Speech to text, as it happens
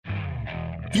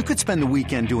You could spend the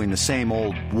weekend doing the same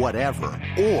old whatever,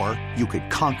 or you could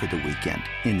conquer the weekend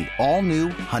in the all-new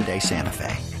Hyundai Santa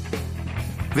Fe.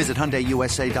 Visit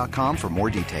HyundaiUSA.com for more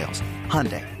details.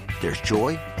 Hyundai, there's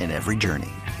joy in every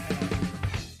journey.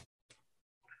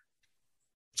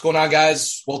 What's going on,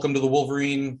 guys? Welcome to the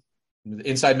Wolverine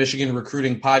Inside Michigan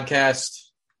Recruiting Podcast.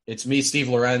 It's me, Steve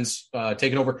Lorenz,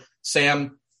 taking over.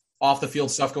 Sam, off the field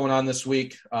stuff going on this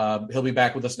week. He'll be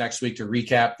back with us next week to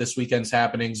recap this weekend's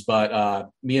happenings.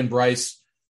 But me and Bryce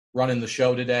running the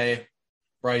show today.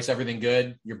 Bryce, everything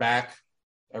good? You're back?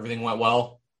 Everything went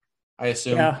well, I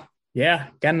assume? Yeah.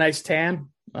 Got a nice tan.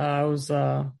 It was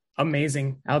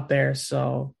amazing out there.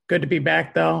 So good to be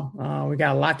back, though. We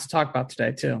got a lot to talk about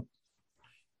today, too.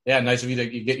 Yeah, nice of you to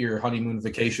get your honeymoon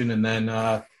vacation and then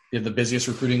you have the busiest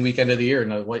recruiting weekend of the year.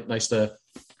 And nice to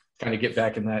kind of get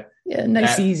back in that.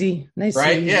 Yeah, easy. Nice,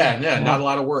 right? Easy. Yeah, not a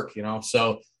lot of work,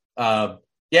 So,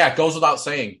 it goes without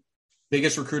saying.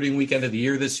 Biggest recruiting weekend of the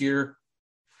year this year.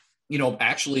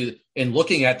 Actually, in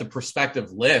looking at the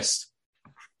prospective list,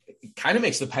 it kind of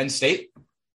makes the Penn State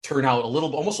turn out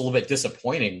almost a little bit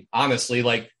disappointing, honestly.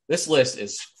 Like, this list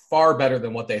is far better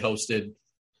than what they hosted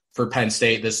for Penn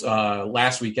State this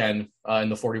last weekend in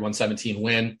the 41-17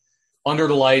 win. Under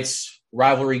the lights,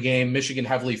 rivalry game, Michigan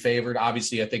heavily favored.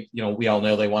 Obviously, I think, we all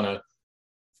know they want to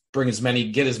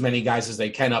get as many guys as they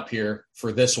can up here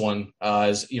for this one.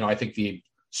 I think the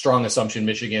strong assumption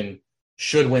Michigan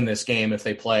should win this game if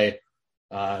they play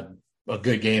a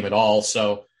good game at all.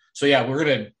 So yeah, we're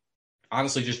going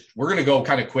to go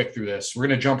kind of quick through this. We're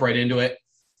going to jump right into it.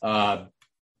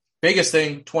 Biggest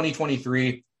thing,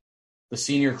 2023, the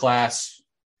senior class,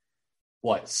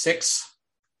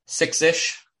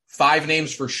 six-ish, 5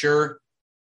 names for sure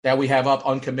that we have up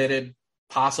uncommitted,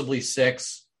 possibly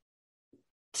 6,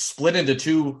 split into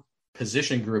 2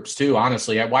 position groups too,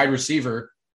 honestly. At wide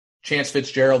receiver, Chance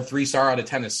Fitzgerald, 3-star out of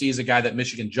Tennessee, is a guy that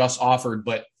Michigan just offered,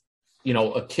 but,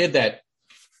 a kid that,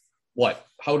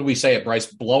 how do we say it, Bryce,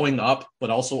 blowing up, but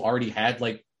also already had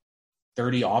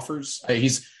 30 offers.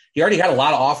 He already had a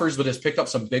lot of offers, but has picked up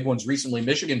some big ones recently.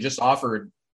 Michigan just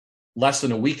offered less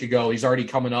than a week ago. He's already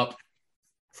coming up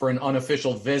for an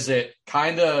unofficial visit.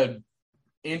 Kind of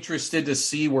interested to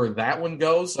see where that one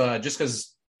goes, just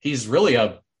because he's really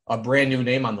a brand new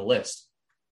name on the list.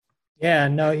 Yeah,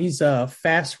 no, he's a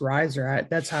fast riser.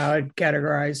 That's how I'd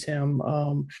categorize him.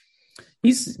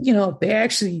 He's,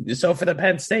 so for the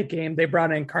Penn State game, they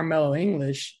brought in Carmelo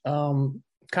English, kind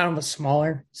of a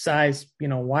smaller size,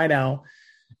 wideout.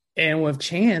 And with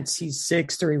Chance, he's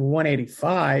 6'3",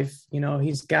 185.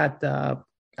 He's got the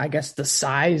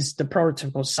size, the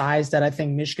prototypical size that I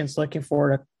think Michigan's looking for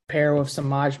to pair with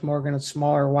Samaj Morgan, a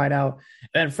smaller wideout,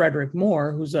 and Frederick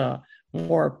Moore, who's a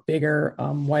more bigger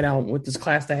wideout with this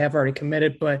class that have already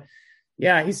committed. But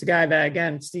yeah, he's the guy that,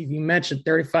 again, Steve, you mentioned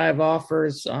 35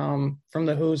 offers from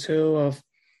the who's who of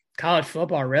college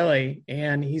football, really.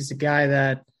 And he's the guy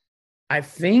that I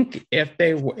think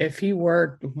if he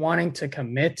were wanting to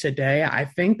commit today, I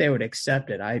think they would accept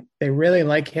it. They really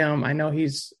like him. I know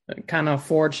he's kind of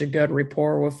forged a good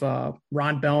rapport with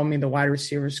Ron Bellamy, the wide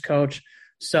receivers coach.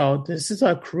 So this is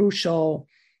a crucial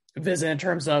visit in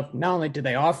terms of not only did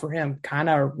they offer him kind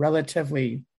of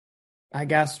relatively, I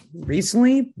guess,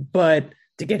 recently, but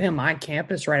to get him on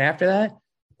campus right after that,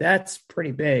 that's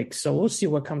pretty big. So we'll see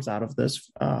what comes out of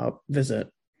this visit.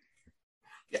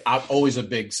 Always a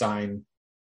big sign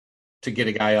to get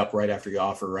a guy up right after you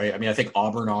offer, right? I mean, I think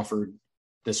Auburn offered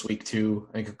this week too.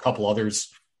 I think a couple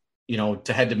others,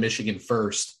 to head to Michigan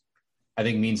first, I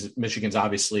think means Michigan's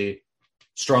obviously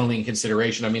strongly in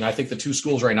consideration. I mean, I think the 2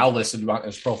 schools right now listed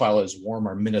as profile as warm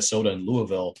are Minnesota and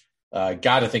Louisville.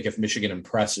 Got to think if Michigan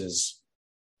impresses,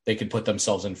 they could put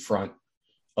themselves in front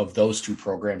of those 2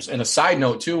 programs. And a side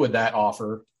note too, with that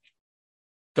offer,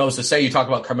 goes to say, you talk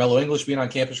about Carmelo English being on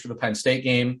campus for the Penn State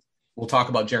game. We'll talk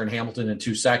about Jaron Hamilton in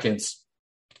 2 seconds.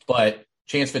 But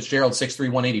Chance Fitzgerald, 6'3",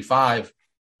 185.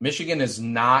 Michigan is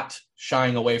not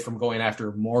shying away from going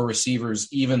after more receivers,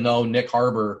 even though Nick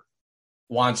Harbor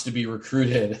wants to be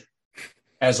recruited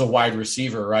as a wide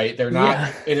receiver, right? They're not.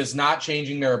 Yeah. It is not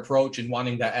changing their approach and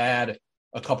wanting to add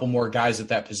a couple more guys at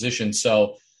that position.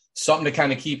 So something to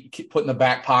kind of keep put in the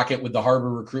back pocket with the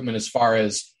Harbor recruitment as far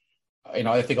as,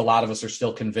 I think a lot of us are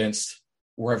still convinced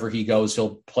wherever he goes,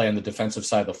 he'll play on the defensive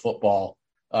side of the football.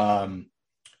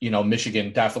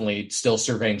 Michigan definitely still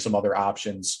surveying some other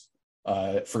options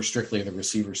for strictly the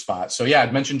receiver spot. So, yeah,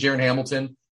 I'd mentioned Jaron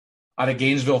Hamilton out of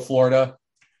Gainesville, Florida.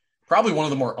 Probably one of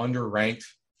the more underranked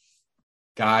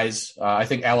guys. I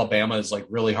think Alabama is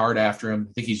really hard after him.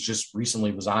 I think he's just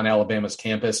recently was on Alabama's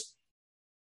campus.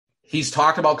 He's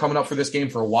talked about coming up for this game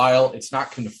for a while. It's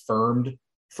not confirmed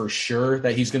for sure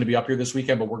that he's going to be up here this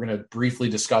weekend, but we're going to briefly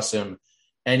discuss him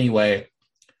anyway.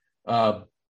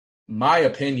 My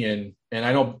opinion, and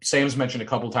I know Sam's mentioned a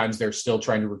couple times they're still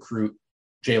trying to recruit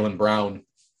Jaylen Brown.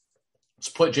 Let's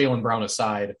put Jaylen Brown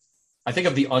aside. I think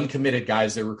of the uncommitted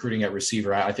guys they're recruiting at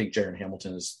receiver, I think Jaron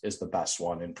Hamilton is the best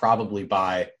one, and probably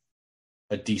by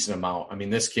a decent amount. I mean,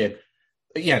 this kid,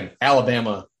 again,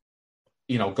 Alabama,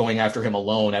 going after him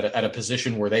alone at a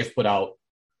position where they've put out,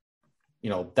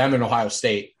 them and Ohio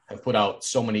State have put out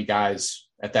so many guys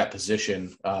at that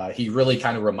position. He really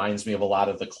kind of reminds me of a lot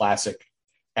of the classic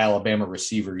Alabama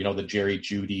receiver, the Jerry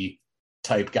Jeudy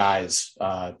type guys,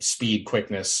 speed,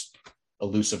 quickness,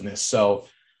 elusiveness. So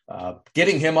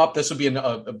getting him up, this would be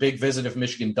a big visit if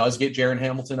Michigan does get Jaron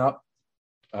Hamilton up.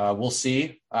 We'll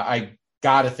see. I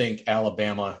got to think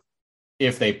Alabama,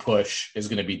 if they push, is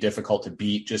going to be difficult to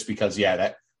beat just because,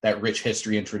 that rich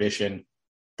history and tradition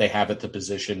they have at the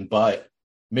position. But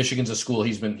Michigan's a school.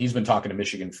 He's been talking to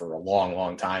Michigan for a long,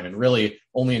 long time, and really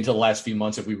only until the last few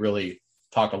months have we really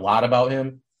talked a lot about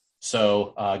him.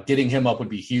 So getting him up would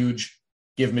be huge.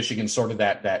 Give Michigan sort of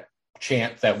that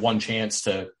one chance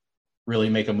to really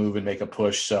make a move and make a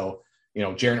push. So,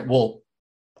 Jaron will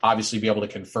obviously be able to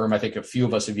confirm. I think a few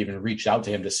of us have even reached out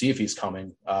to him to see if he's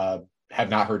coming. Have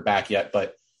not heard back yet,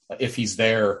 but if he's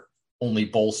there, only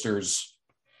bolsters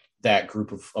that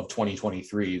group of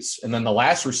 2023s. And then the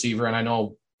last receiver, and I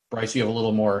know, Bryce, you have a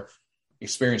little more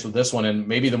experience with this one, and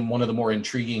maybe one of the more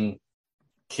intriguing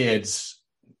kids,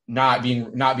 he's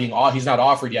not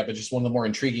offered yet, but just one of the more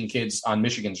intriguing kids on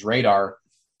Michigan's radar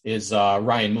is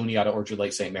Ryan Mooney out of Orchard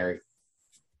Lake St. Mary.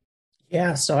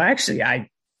 Yeah, so actually I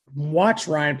watched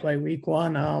Ryan play week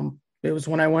one. It was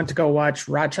when I went to go watch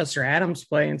Rochester Adams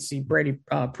play and see Brady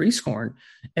Prescorn.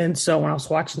 And so when I was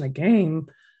watching the game,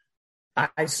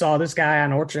 I saw this guy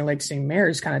on Orchard Lake St.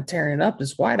 Mary's kind of tearing it up,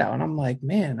 this wideout. And I'm like,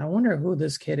 man, I wonder who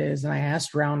this kid is. And I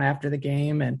asked around after the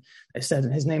game, and they said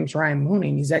his name's Ryan Mooney,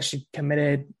 and he's actually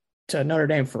committed to Notre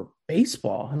Dame for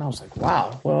baseball. And I was like,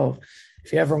 wow, well,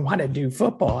 if you ever want to do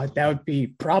football, that would be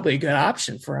probably a good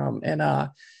option for him. And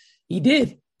he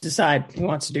did decide he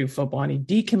wants to do football, and he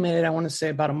decommitted, I want to say,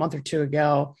 about a month or two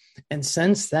ago. And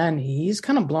since then, he's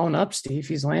kind of blown up, Steve.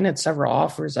 He's landed several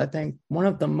offers. I think one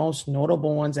of the most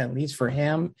notable ones, at least for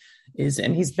him,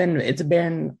 it's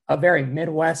been a very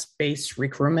Midwest-based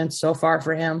recruitment so far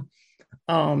for him,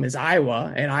 is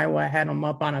Iowa. And Iowa had him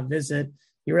up on a visit.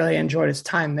 He really enjoyed his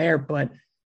time there, but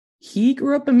he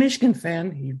grew up a Michigan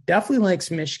fan. He definitely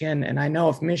likes Michigan. And I know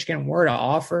if Michigan were to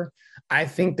offer, I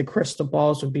think the crystal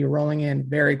balls would be rolling in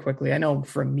very quickly. I know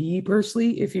for me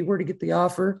personally, if he were to get the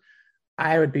offer,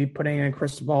 I would be putting in a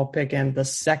crystal ball pick in the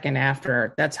second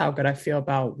after. That's how good I feel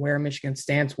about where Michigan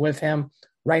stands with him.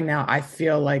 Right now, I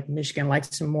feel like Michigan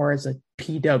likes him more as a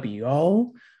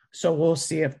PWO. So we'll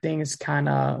see if things kind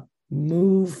of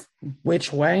move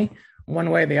which way, one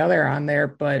way or the other on there.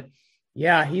 But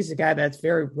yeah, he's a guy that's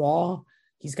very raw.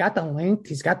 He's got the length,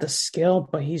 he's got the skill,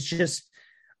 but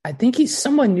I think he's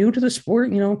somewhat new to the sport,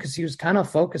 because he was kind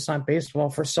of focused on baseball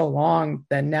for so long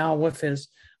that now with his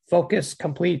focus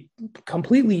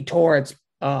completely towards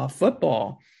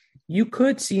football, you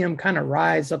could see him kind of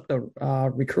rise up the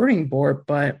recruiting board,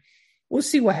 but we'll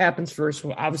see what happens first.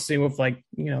 Obviously with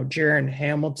Jaron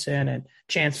Hamilton and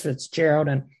Chance Fitzgerald,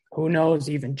 and who knows,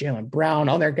 even Jaylen Brown,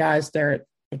 other guys they're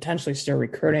potentially still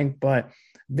recruiting, but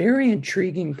very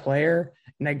intriguing player.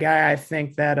 And a guy I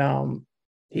think that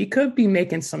he could be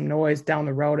making some noise down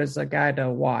the road as a guy to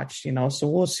watch, so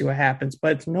we'll see what happens.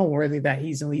 But it's noteworthy that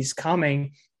he's at least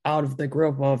coming out of the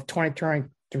group of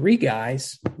 2023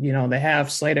 guys, they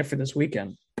have slated for this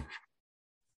weekend.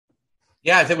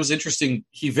 Yeah, that was interesting.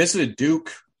 He visited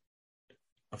Duke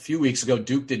a few weeks ago.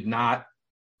 Duke did not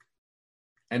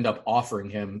end up offering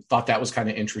him. Thought that was kind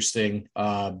of interesting.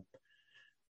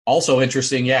 Also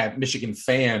interesting, Michigan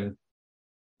fan,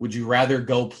 would you rather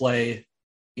go play,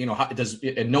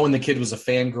 and knowing the kid was a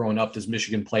fan growing up, does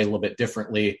Michigan play a little bit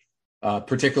differently,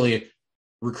 particularly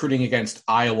recruiting against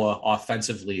Iowa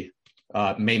offensively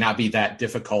may not be that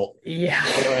difficult. Yeah.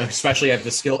 Especially at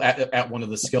the skill, at one of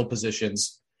the skill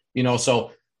positions,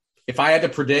 so if I had to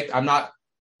predict, I'm not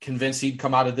convinced he'd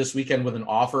come out of this weekend with an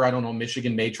offer. I don't know.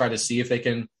 Michigan may try to see if they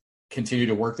can continue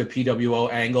to work the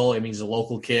PWO angle. I mean, he's a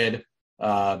local kid.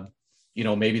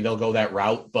 Maybe they'll go that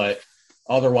route, but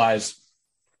otherwise,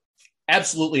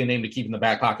 absolutely a name to keep in the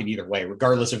back pocket either way,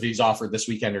 regardless if he's offered this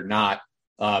weekend or not.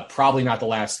 Probably not the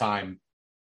last time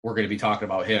we're going to be talking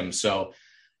about him. So,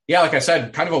 like I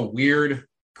said, kind of a weird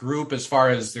group as far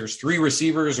as there's 3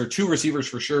 receivers or 2 receivers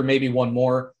for sure, maybe one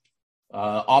more.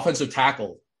 Offensive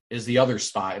tackle is the other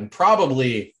spot, and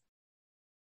probably,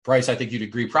 Bryce, I think you'd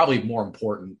agree, probably more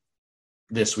important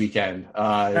this weekend.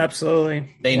 Absolutely.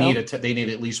 They need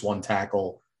at least one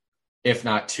tackle, if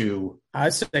not two. I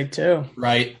say two.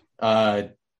 Right.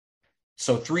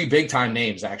 So 3 big time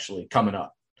names actually coming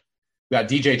up. We got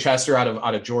DJ Chester out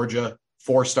of Georgia,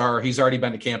 4-star. He's already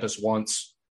been to campus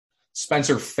once.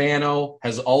 Spencer Fano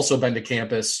has also been to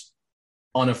campus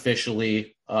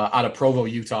unofficially out of Provo,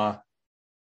 Utah.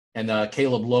 And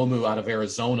Caleb Lomu out of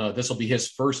Arizona. This will be his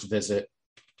first visit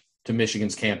to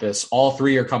Michigan's campus. All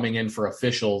 3 are coming in for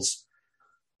officials.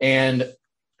 And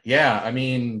yeah, I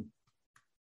mean,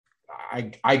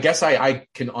 I guess I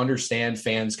can understand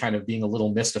fans kind of being a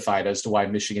little mystified as to why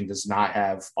Michigan does not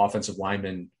have offensive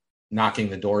linemen knocking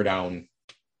the door down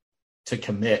to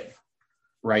commit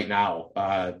right now.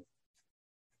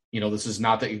 This is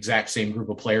not the exact same group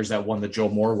of players that won the Joe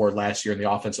Moore Award last year, and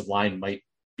the offensive line might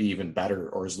be even better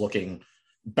or is looking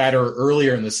better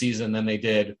earlier in the season than they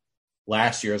did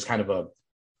last year as kind of a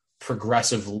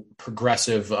progressively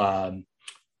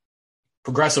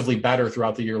better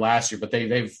throughout the year last year, but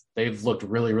they've looked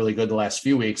really, really good the last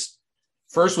few weeks.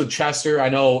 First with Chester, I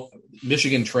know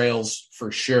Michigan trails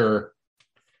for sure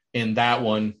in that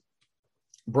one.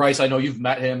 Bryce, I know you've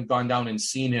met him, gone down and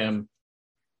seen him.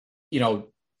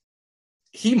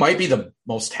 He might be the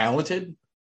most talented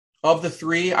of the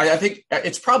 3. I think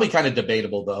it's probably kind of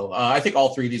debatable, though. I think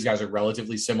all 3 of these guys are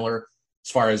relatively similar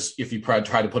as far as if you try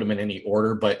to put them in any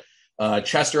order. But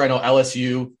Chester, I know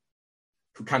LSU,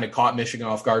 who kind of caught Michigan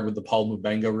off guard with the Paul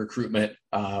Mubenga recruitment.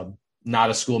 Not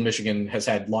a school Michigan has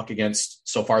had luck against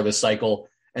so far this cycle.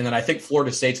 And then I think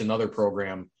Florida State's another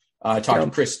program.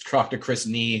 Talked to Chris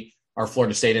Nee, our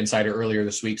Florida State insider, earlier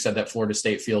this week, said that Florida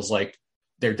State feels like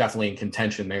they're definitely in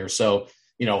contention there. So,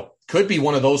 could be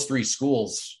one of those 3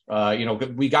 schools.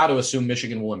 We got to assume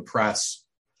Michigan will impress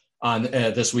on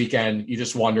this weekend. You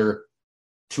just wonder,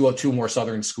 two more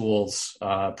Southern schools,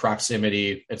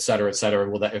 proximity, et cetera,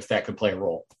 if that could play a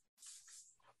role.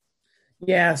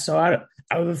 Yeah, so out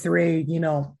of the 3,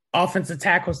 offensive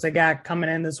tackles they got coming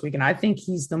in this weekend, I think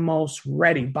he's the most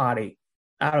ready body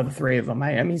out of the 3 of them.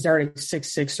 I mean, he's already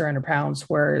 6'6", 300 pounds,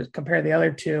 where compared to the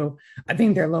other 2, I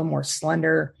think they're a little more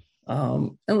slender,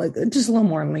 and just a little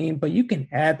more lean, but you can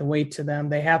add the weight to them.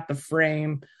 They have the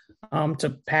frame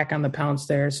to pack on the pounds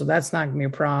there. So that's not going to be a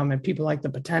problem. And people like the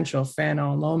potential of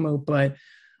Fano and Lomu. But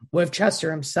with Chester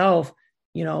himself,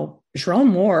 Sharon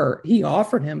Moore, he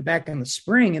offered him back in the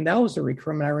spring. And that was the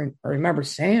recruitment. I remember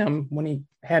Sam, when he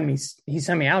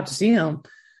sent me out to see him,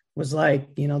 was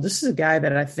like, this is a guy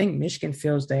that I think Michigan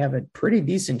feels they have a pretty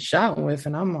decent shot with.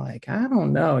 And I'm like, I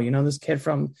don't know, this kid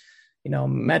from,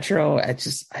 Metro,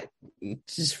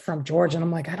 just from Georgia. And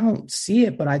I'm like, I don't see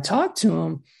it, but I talked to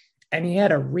him and he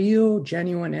had a real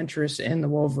genuine interest in the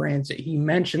Wolverines. He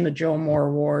mentioned the Joe Moore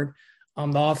Award,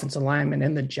 the offensive lineman,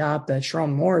 and the job that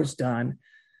Sharon Moore has done.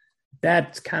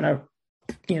 That's kind of,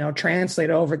 translate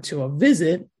over to a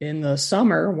visit in the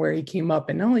summer where he came up,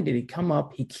 and not only did he come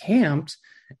up, he camped.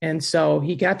 And so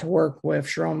he got to work with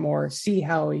Sharon Moore, see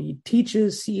how he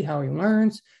teaches, see how he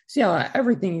learns, see how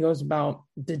everything goes about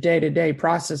the day-to-day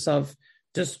process of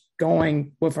just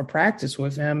going with a practice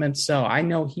with him. And so I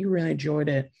know he really enjoyed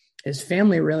it. His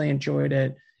family really enjoyed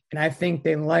it. And I think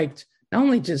they liked not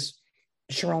only just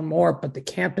Sharon Moore, but the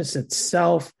campus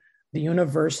itself, the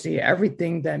university,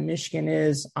 everything that Michigan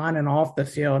is on and off the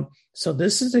field. So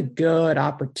this is a good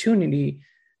opportunity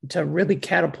to really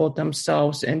catapult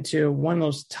themselves into one of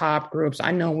those top groups.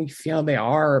 I know we feel they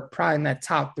are probably in that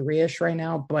top 3-ish right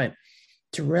now, but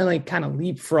to really kind of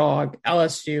leapfrog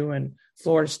LSU and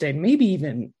Florida State, maybe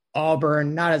even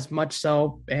Auburn, not as much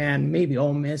so, and maybe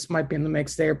Ole Miss might be in the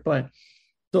mix there, but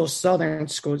those Southern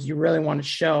schools, you really want to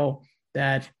show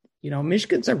that,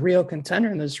 Michigan's a real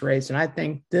contender in this race. And I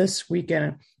think this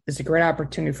weekend is a great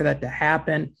opportunity for that to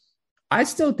happen. I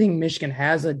still think Michigan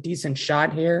has a decent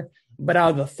shot here, but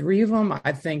out of the 3 of them,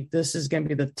 I think this is going to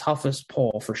be the toughest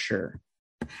poll for sure.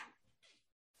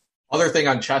 Other thing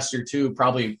on Chester too,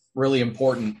 probably really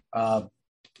important.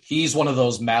 He's one of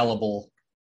those malleable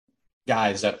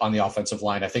guys that on the offensive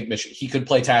line. I think Michigan, he could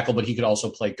play tackle, but he could also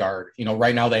play guard.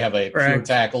 Right now they have a pure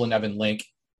tackle in Evan Link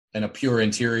and a pure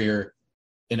interior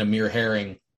in Amir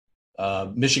Herring.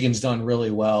 Michigan's done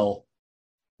really well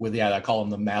with, I call them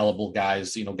the malleable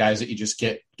guys, guys that you just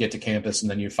get to campus and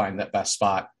then you find that best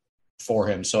spot for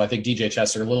him. So I think DJ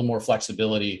Chester, a little more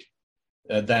flexibility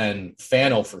than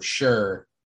Fano for sure.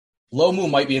 Lomu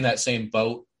might be in that same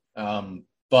boat.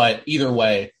 But either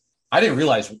way, I didn't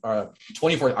realize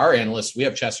 24, our analysts, we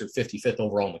have Chester 55th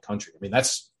overall in the country. I mean,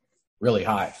 that's really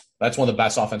high. That's one of the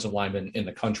best offensive linemen in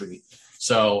the country.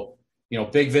 So,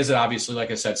 big visit, obviously,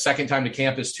 like I said, second time to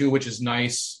campus too, which is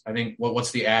nice. I think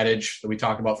what's the adage that we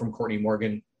talked about from Courtney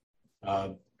Morgan?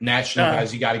 National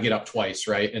guys, you got to get up twice,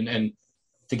 right? And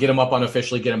to get them up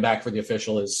unofficially, get them back for the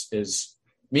official is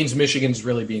means Michigan's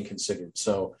really being considered.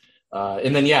 So,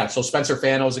 and then, so Spencer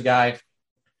Fano's a guy.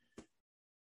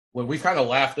 When we've kind of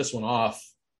laughed this one off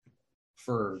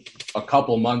for a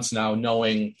couple months now,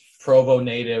 knowing Provo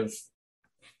native,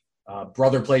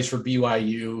 brother plays for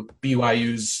BYU.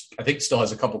 BYU's, I think, still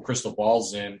has a couple crystal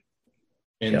balls in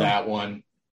that one.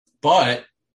 But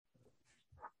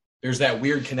there's that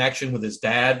weird connection with his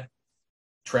dad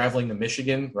traveling to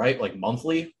Michigan, right? Like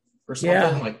monthly or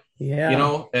something.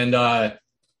 And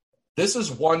this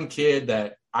is one kid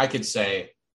that I could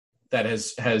say that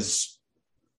has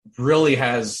really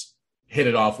hit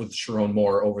it off with Sharon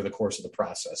Moore over the course of the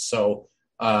process. So,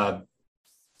 I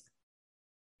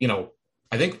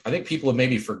think people have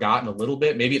maybe forgotten a little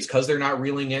bit. Maybe it's because they're not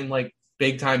reeling in like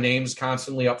big time names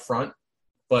constantly up front.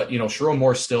 But, Sharon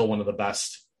Moore's still one of the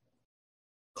best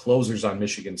closers on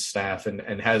Michigan's staff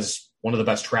and has one of the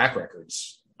best track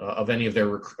records of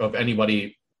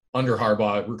anybody under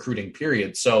Harbaugh recruiting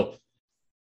period. So,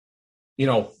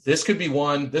 this could be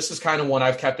one. This is kind of one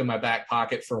I've kept in my back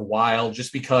pocket for a while,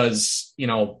 just because,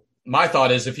 my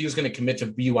thought is if he was going to commit to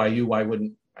BYU, why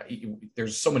wouldn't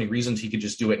there's so many reasons he could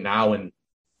just do it now and,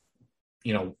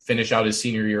 finish out his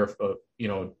senior year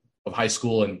of high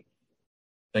school and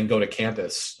then go to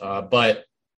campus. But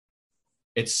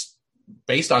it's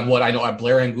based on what I know.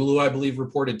 Blair Angulo, I believe,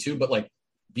 reported too, but like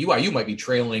BYU might be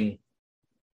trailing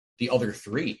the other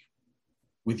three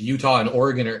with Utah and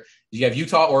Oregon. Or you have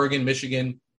Utah, Oregon,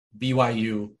 Michigan,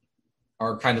 BYU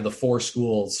are kind of the four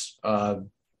schools. Oregon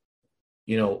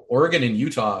and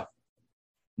Utah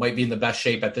might be in the best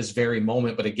shape at this very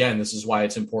moment. But again, this is why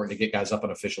it's important to get guys up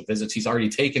on official visits. He's already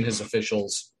taken his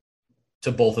officials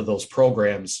to both of those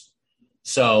programs.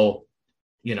 So,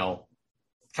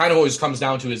 kind of always comes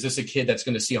down to, is this a kid that's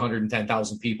going to see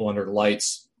 110,000 people under the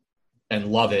lights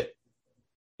and love it?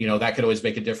 That could always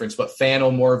make a difference. But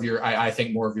Fano, I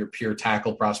think more of your pure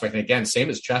tackle prospect. And again, same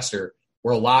as Chester,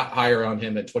 we're a lot higher on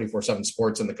him at 24/7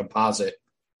 Sports in the composite.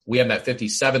 We have him at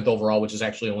 57th overall, which is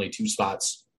actually only 2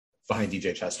 spots behind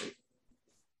DJ Chester.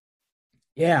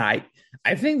 Yeah,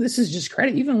 I think this is just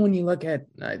credit. Even when you look at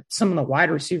some of the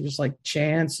wide receivers like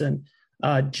Chance and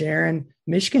Jaron,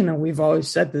 Michigan, and we've always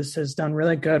said this, has done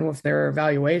really good with their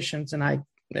evaluations. And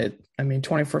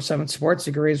 24/7 Sports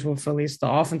agrees with at least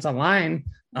the offensive line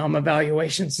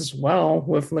evaluations as well,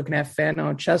 with looking at Fano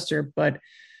and Chester. But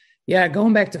yeah,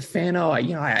 going back to Fano,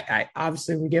 I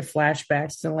obviously we get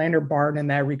flashbacks to Lander Barton and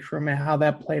that recruitment, how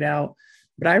that played out.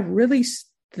 But I really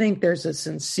think there's a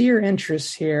sincere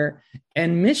interest here,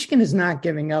 and Michigan is not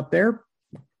giving up. They're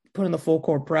putting the full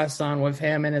court press on with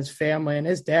him and his family and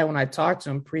his dad. When I talked to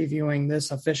him previewing this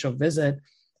official visit,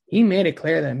 he made it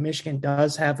clear that Michigan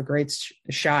does have a great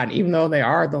shot, even though they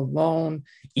are the lone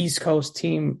East Coast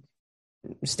team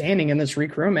standing in this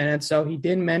recruitment. And so he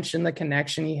did mention the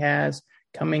connection he has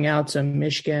coming out to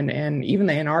Michigan and even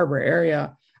the Ann Arbor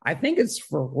area. I think it's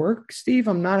for work, Steve.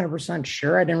 I'm not 100%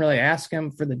 sure. I didn't really ask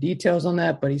him for the details on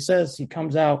that, but he says he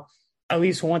comes out at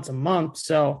least once a month.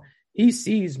 So he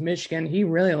sees Michigan. He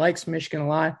really likes Michigan a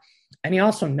lot. And he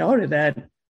also noted that,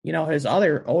 his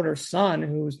other older son,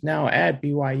 who's now at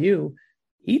BYU,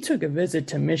 he took a visit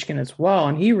to Michigan as well,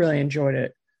 and he really enjoyed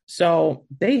it. So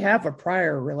they have a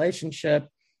prior relationship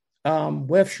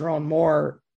with Sharon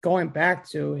Moore going back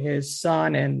to his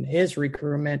son and his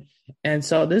recruitment. And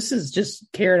so this is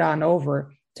just carried on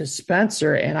over to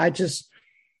Spencer. And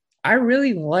I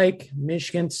really like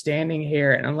Michigan standing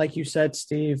here. And like you said,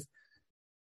 Steve,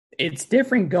 it's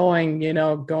different going to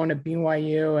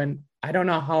BYU, and I don't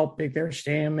know how big their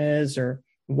stadium is or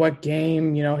what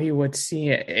game, he would see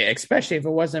it, especially if it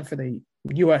wasn't for the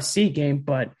USC game.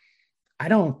 But I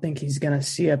don't think he's going to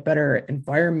see a better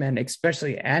environment,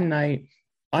 especially at night,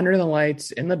 under the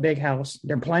lights, in the big house.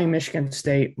 They're playing Michigan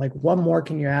State. Like, what more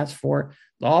can you ask for?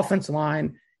 The offensive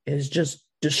line is just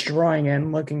destroying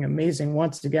and looking amazing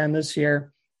once again this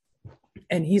year.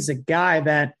 And he's a guy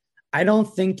that I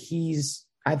think he's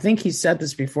said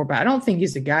this before, but I don't think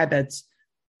he's a guy that's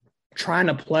trying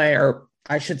to play, or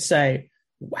I should say,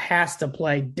 has to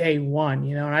play day one,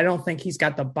 and I don't think he's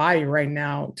got the body right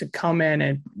now to come in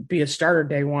and be a starter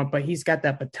day one, but he's got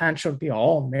that potential to be an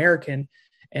All-American.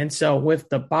 And so with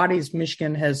the bodies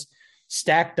Michigan has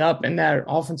stacked up in that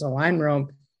offensive line room,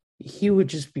 he would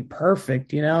just be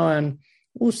perfect, and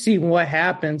we'll see what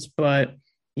happens. But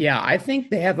yeah, I think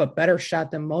they have a better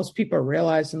shot than most people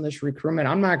realize in this recruitment.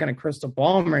 I'm not going to crystal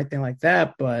ball him or anything like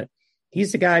that, but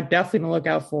he's the guy definitely to look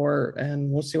out for,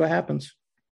 and we'll see what happens.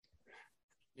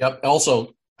 Yep.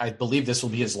 Also, I believe this will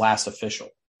be his last official.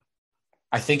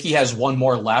 I think he has one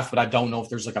more left, but I don't know if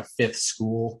there's like a fifth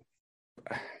school.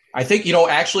 I think,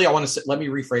 actually, I want to say, let me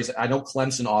rephrase it. I know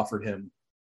Clemson offered him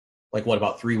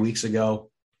about 3 weeks ago.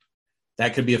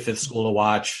 That could be a fifth school to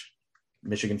watch.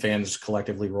 Michigan fans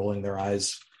collectively rolling their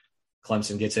eyes.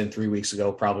 Clemson gets in 3 weeks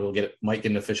ago, probably might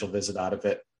get an official visit out of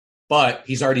it. But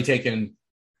he's already taken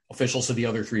officials to the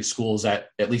other three schools at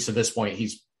least at this point.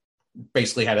 He's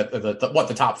basically had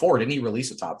the top four. Didn't he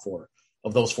release a top four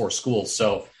of those four schools?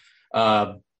 So,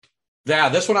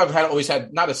 this one I've always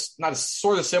had not a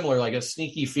sort of similar, like a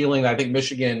sneaky feeling that I think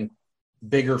Michigan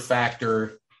bigger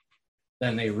factor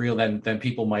than than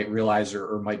people might realize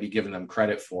or might be giving them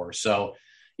credit for. So,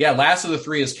 last of the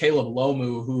three is Caleb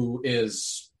Lomu, who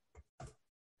is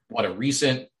a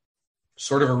recent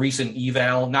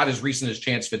eval, not as recent as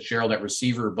Chance Fitzgerald at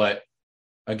receiver, but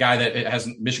a guy that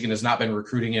Michigan has not been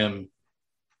recruiting him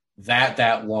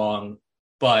that long,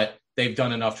 but they've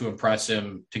done enough to impress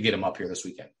him to get him up here this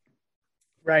weekend.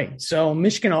 Right. So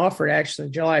Michigan offered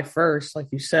actually July 1st, like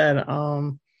you said.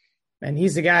 And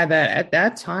he's the guy that at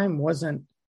that time wasn't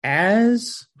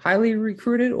as highly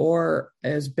recruited or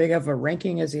as big of a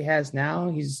ranking as he has now.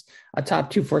 He's a top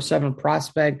 247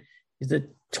 prospect. He's the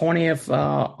 20th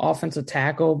offensive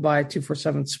tackle by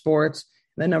 247 Sports,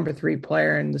 the number 3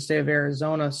 player in the state of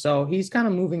Arizona. So he's kind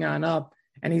of moving on up,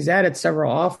 and he's added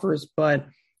several offers. But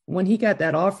when he got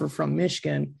that offer from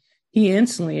Michigan, he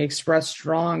instantly expressed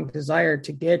strong desire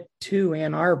to get to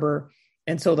Ann Arbor.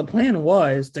 And so the plan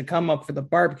was to come up for the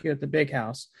barbecue at the Big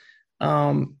House.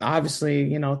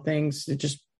 Obviously,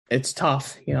 it's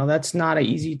tough. That's not an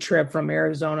easy trip from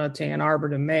Arizona to Ann Arbor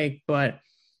to make, but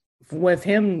with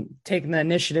him taking the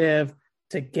initiative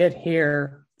to get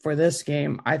here for this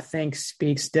game, I think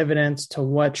speaks dividends to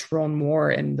what Sharon Moore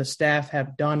and the staff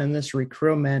have done in this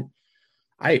recruitment.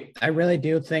 I really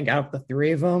do think out of the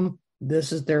three of them,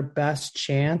 this is their best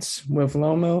chance with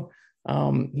Lomu.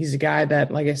 He's a guy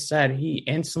that, like I said, he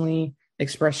instantly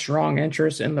expressed strong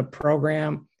interest in the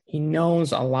program. He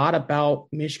knows a lot about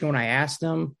Michigan. When I asked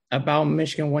him about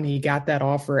Michigan when he got that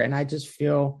offer, and I just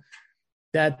feel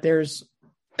that there's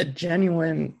a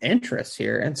genuine interest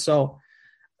here. And so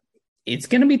it's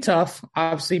going to be tough.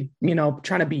 Obviously,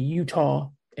 trying to be Utah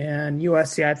and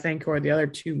USC, I think, are the other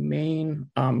two main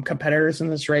competitors in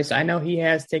this race. I know he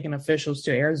has taken officials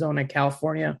to Arizona and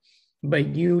California, but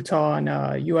Utah and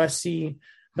USC,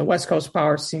 the West Coast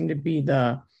Powers, seem to be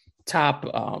the top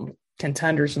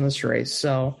contenders in this race.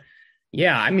 So,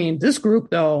 this group,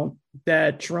 though,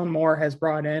 that Sharon Moore has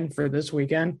brought in for this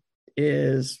weekend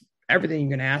is everything you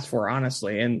can ask for,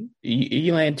 honestly. And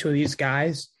you land two of these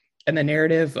guys, and the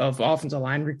narrative of offensive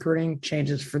line recruiting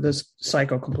changes for this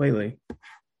cycle completely.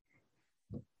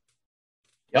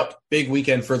 Yep, big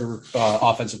weekend for the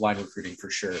offensive line recruiting for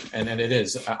sure. And it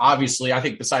is. Obviously, I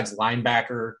think besides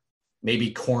linebacker,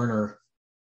 maybe corner,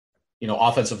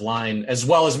 offensive line, as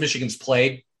well as Michigan's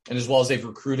played and as well as they've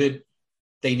recruited,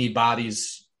 they need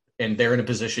bodies, and they're in a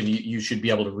position you should be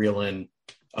able to reel in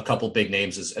a couple big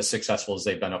names as successful as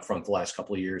they've been up front the last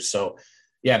couple of years. So,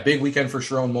 big weekend for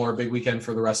Sharon Moore, big weekend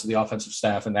for the rest of the offensive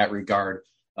staff in that regard.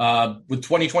 With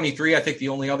 2023, I think the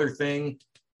only other thing,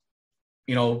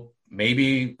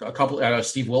 maybe a couple,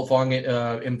 Steve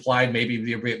Wiltfong implied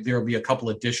maybe there will be a couple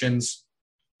additions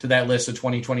to that list of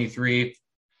 2023.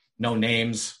 No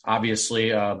names,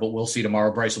 obviously, but we'll see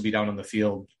tomorrow. Bryce will be down on the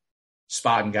field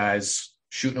spotting guys,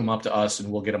 shooting them up to us,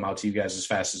 and we'll get them out to you guys as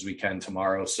fast as we can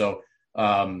tomorrow. So,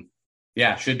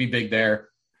 should be big there.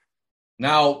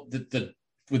 Now,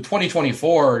 with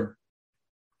 2024,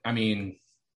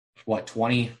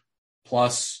 20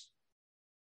 plus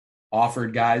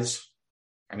offered guys.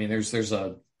 I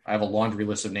have a laundry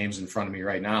list of names in front of me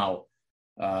right now.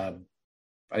 I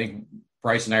think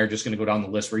Bryce and I are just going to go down the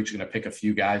list. We're each going to pick a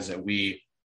few guys that we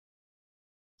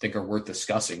think are worth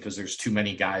discussing because there's too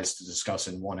many guys to discuss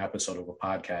in one episode of a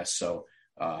podcast. So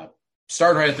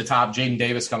starting right at the top, Jaden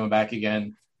Davis coming back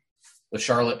again, the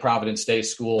Charlotte Providence Day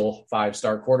School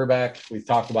 5-star quarterback. We've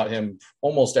talked about him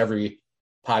almost every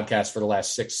podcast for the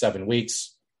last 6-7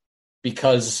 weeks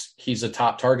because he's a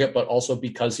top target, but also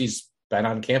because he's been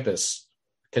on campus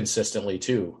consistently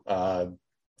too.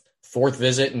 Fourth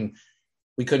visit, and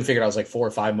we couldn't figure it out. It was like 4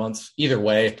 or 5 months. Either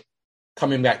way,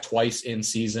 coming back twice in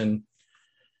season.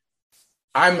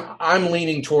 I'm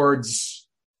leaning towards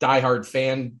diehard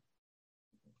fan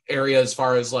area as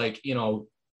far as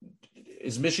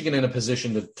is Michigan in a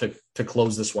position to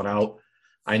close this one out?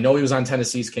 I know he was on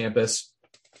Tennessee's campus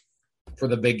for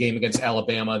the big game against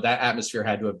Alabama. That atmosphere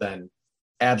had to have been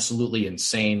absolutely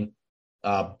insane.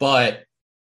 But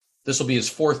this will be his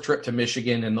 4th trip to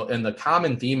Michigan. And the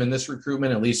common theme in this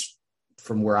recruitment, at least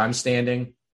from where I'm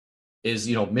standing, is,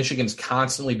 Michigan's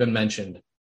constantly been mentioned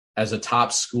as a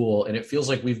top school, and it feels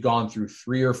like we've gone through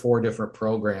 3 or 4 different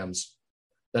programs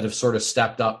that have sort of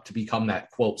stepped up to become that,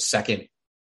 quote, second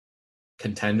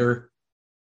contender.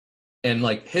 And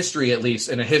like history, at least,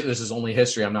 and this is only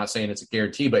history, I'm not saying it's a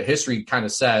guarantee, but history kind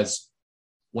of says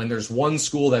when there's one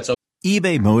school that's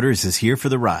eBay Motors is here for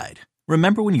the ride.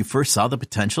 Remember when you first saw the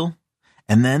potential?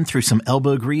 And then through some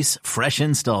elbow grease, fresh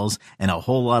installs, and a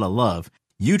whole lot of love,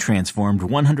 you transformed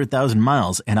 100,000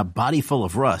 miles and a body full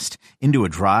of rust into a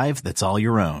drive that's all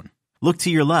your own. Look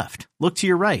to your left. Look to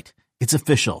your right. It's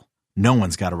official. No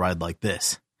one's got a ride like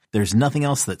this. There's nothing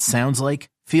else that sounds like,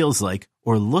 feels like,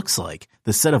 or looks like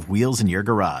the set of wheels in your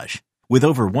garage. With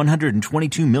over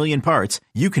 122 million parts,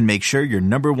 you can make sure your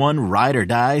number one ride or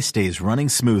die stays running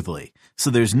smoothly. So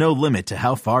there's no limit to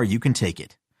how far you can take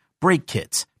it. Brake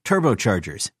kits,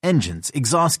 turbochargers, engines,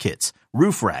 exhaust kits,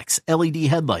 roof racks, LED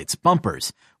headlights,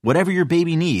 bumpers, whatever your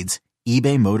baby needs,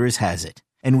 eBay Motors has it.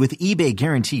 And with eBay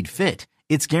Guaranteed Fit,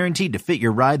 it's guaranteed to fit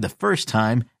your ride the first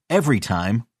time, every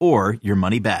time, or your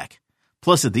money back.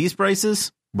 Plus at these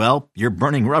prices, well, you're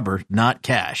burning rubber, not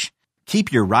cash.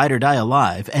 Keep your ride or die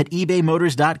alive at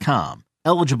ebaymotors.com.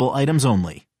 Eligible items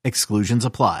only. Exclusions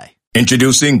apply.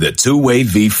 Introducing the two-way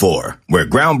V4, where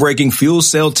groundbreaking fuel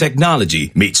cell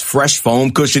technology meets fresh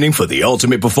foam cushioning for the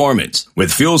ultimate performance.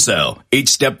 With fuel cell, each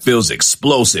step feels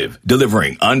explosive,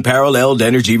 delivering unparalleled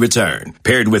energy return.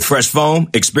 Paired with fresh foam,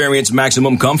 experience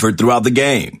maximum comfort throughout the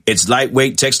game. Its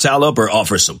lightweight textile upper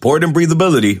offers support and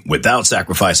breathability without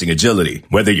sacrificing agility.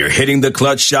 Whether you're hitting the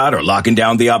clutch shot or locking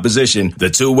down the opposition, the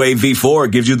two-way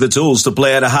V4 gives you the tools to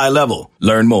play at a high level.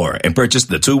 Learn more and purchase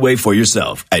the two-way for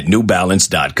yourself at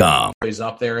newbalance.com.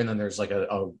 Up there, and then there's like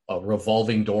a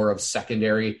revolving door of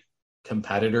secondary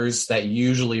competitors that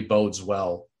usually bodes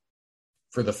well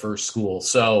for the first school.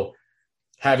 So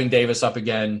having Davis up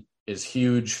again is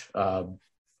huge.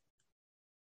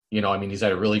 He's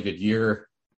had a really good year.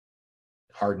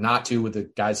 Hard not to with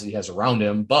the guys that he has around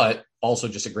him, but also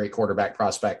just a great quarterback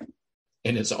prospect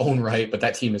in its own right. But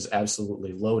that team is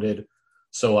absolutely loaded.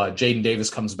 So Jaden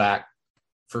Davis comes back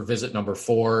for visit number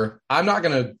 4. I'm not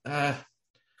going to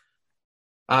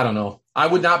I don't know. I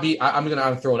would not be. I'm going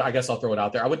to throw it. I guess I'll throw it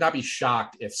out there. I would not be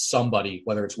shocked if somebody,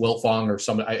 whether it's Wiltfong or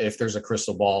somebody, if there's a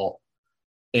crystal ball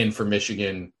in for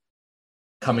Michigan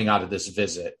coming out of this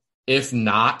visit. If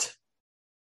not,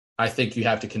 I think you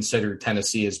have to consider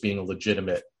Tennessee as being a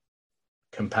legitimate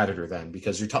competitor then,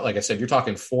 because like I said, you're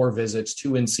talking 4 visits,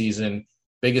 2 in season,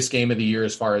 biggest game of the year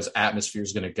as far as atmosphere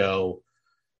is going to go.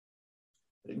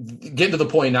 Getting to the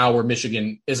point now where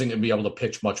Michigan isn't going to be able to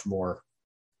pitch much more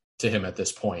to him at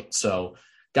this point. So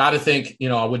got to think,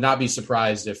 I would not be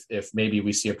surprised if maybe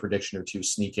we see a prediction or 2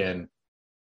 sneak in.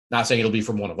 Not saying it'll be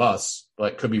from one of us,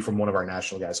 but could be from one of our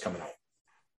national guys coming out.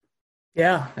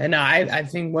 Yeah. And I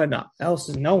think what else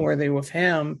is noteworthy with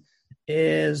him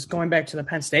is going back to the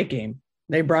Penn State game.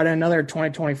 They brought in another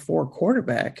 2024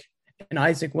 quarterback and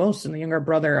Isaac Wilson, the younger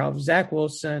brother of Zach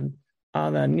Wilson,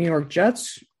 the New York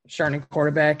Jets starting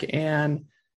quarterback. And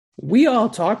we all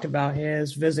talked about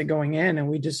his visit going in, and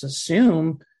we just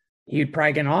assumed he'd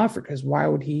probably get an offer, because why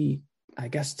would he, I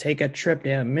guess, take a trip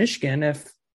to Michigan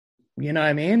if, you know what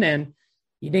I mean? And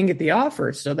he didn't get the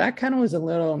offer. So that kind of was a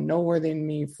little noteworthy to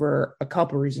me for a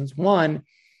couple of reasons. One,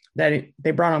 that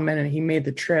they brought him in and he made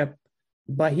the trip,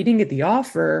 but he didn't get the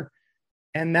offer.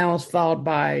 And that was followed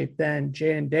by then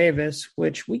Jaden Davis,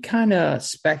 which we kind of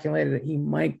speculated that he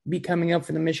might be coming up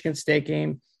for the Michigan State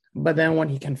game. But then when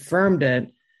he confirmed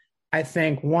it, I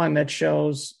think, one, that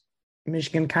shows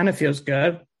Michigan kind of feels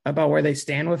good about where they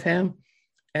stand with him.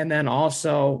 And then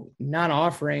also not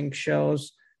offering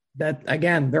shows that,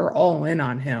 again, they're all in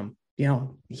on him.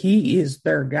 He is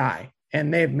their guy.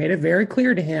 And they've made it very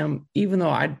clear to him, even though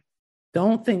I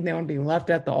don't think they want to be left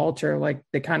at the altar like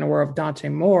they kind of were of Dante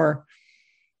Moore.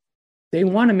 They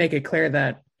want to make it clear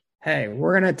that, hey,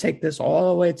 we're going to take this all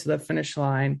the way to the finish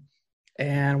line,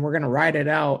 and we're going to ride it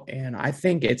out. And I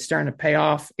think it's starting to pay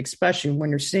off, especially when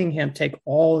you're seeing him take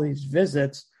all these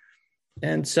visits.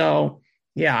 And so,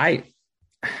 yeah,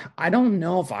 I don't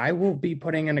know if I will be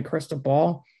putting in a crystal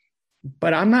ball,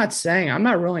 but I'm not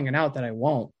ruling it out that I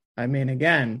won't. I mean,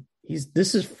 again,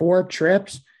 this is 4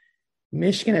 trips.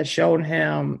 Michigan has shown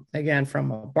him, again,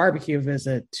 from a barbecue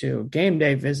visit to game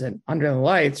day visit under the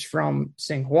lights, from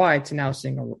seeing Hawaii to now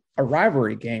seeing a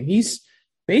rivalry game. He's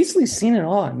basically seen it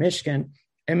all at Michigan,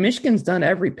 and Michigan's done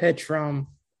every pitch from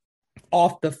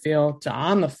off the field to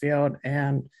on the field.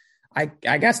 And I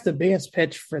guess the biggest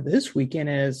pitch for this weekend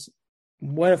is,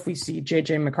 what if we see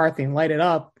JJ McCarthy light it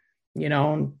up,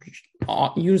 and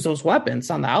use those weapons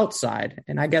on the outside?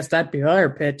 And I guess that'd be the other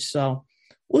pitch. So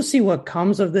we'll see what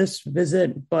comes of this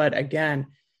visit. But again,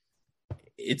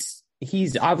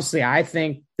 he's obviously, I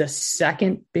think, the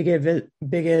second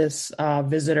biggest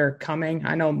visitor coming.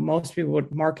 I know most people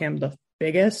would mark him the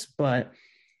biggest, but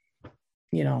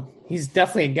he's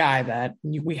definitely a guy that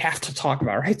we have to talk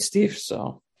about, right, Steve?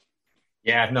 So,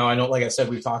 yeah, no, I know. Like I said,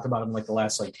 we've talked about him like the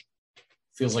last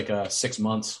feels like 6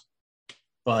 months,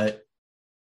 but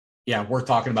yeah, worth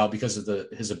talking about because of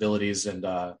his abilities. And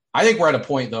I think we're at a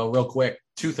point, though, real quick.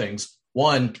 Two things.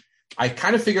 One, I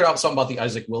kind of figured out something about the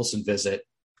Isaac Wilson visit.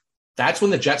 That's when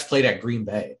the Jets played at Green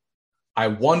Bay. I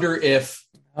wonder if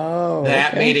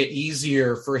that made it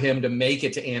easier for him to make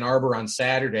it to Ann Arbor on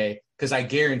Saturday, because I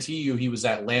guarantee you he was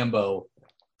at Lambeau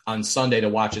on Sunday to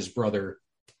watch his brother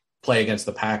play against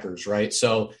the Packers, right?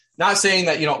 So not saying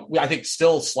that, I think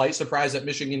still slight surprise that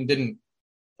Michigan didn't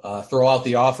throw out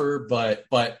the offer, but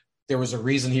there was a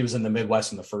reason he was in the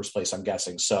Midwest in the first place, I'm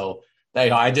guessing. So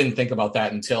I didn't think about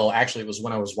that until actually it was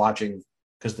when I was watching,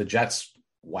 because the Jets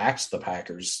waxed the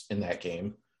Packers in that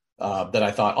game, that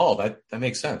I thought, that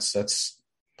makes sense. That's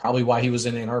probably why he was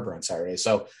in Ann Arbor on Saturday.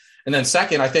 So, and then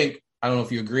second, I don't know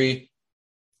if you agree,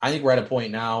 I think we're at a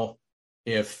point now,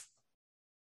 if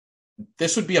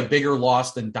this would be a bigger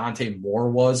loss than Dante Moore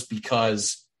was,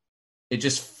 because it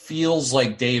just feels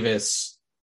like Davis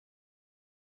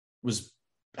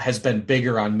has been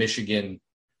bigger on Michigan.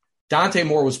 Dante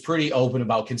Moore was pretty open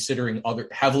about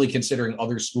heavily considering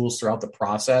other schools throughout the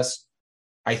process.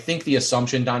 I think the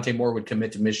assumption Dante Moore would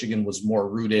commit to Michigan was more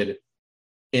rooted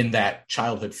in that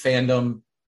childhood fandom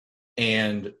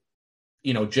and,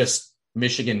 just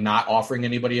Michigan not offering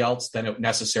anybody else than it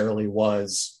necessarily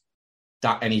was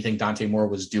anything Dante Moore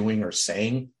was doing or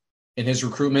saying in his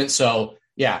recruitment. So,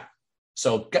 yeah.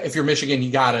 So if you're Michigan,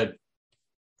 you got to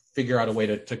figure out a way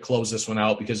to close this one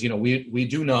out, because, we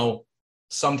do know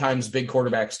sometimes big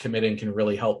quarterbacks committing can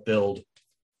really help build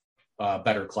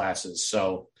better classes.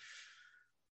 So,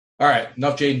 all right,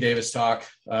 enough Jaden Davis talk.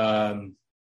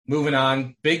 Moving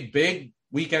on, big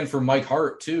weekend for Mike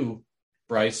Hart too,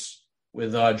 Bryce,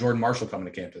 with Jordan Marshall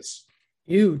coming to campus.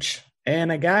 Huge.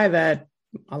 And a guy that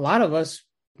a lot of us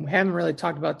haven't really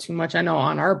talked about too much, I know,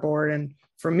 on our board. And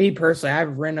for me personally,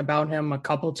 I've written about him a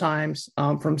couple times,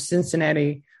 from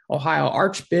Cincinnati, Ohio.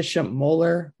 Archbishop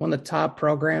Moeller, one of the top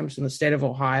programs in the state of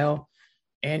Ohio.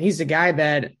 And he's a guy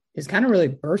that is kind of really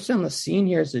burst on the scene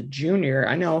here as a junior.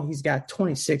 I know he's got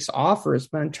 26 offers,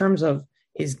 but in terms of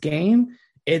his game,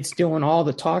 it's doing all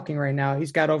the talking right now.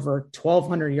 He's got over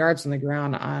 1,200 yards on the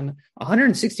ground on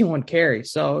 161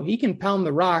 carries. So he can pound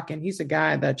the rock, and he's a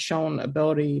guy that's shown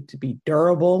ability to be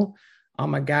durable.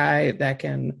 A guy that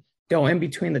can go in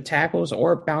between the tackles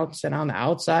or bounce it on the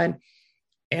outside.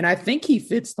 And I think he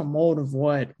fits the mold of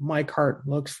what Mike Hart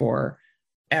looks for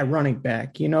at running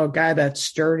back. A guy that's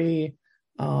sturdy,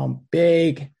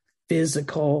 big,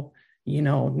 physical,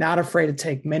 not afraid to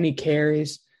take many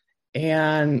carries.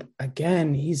 And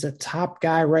again, he's a top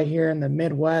guy right here in the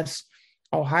Midwest.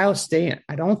 Ohio State,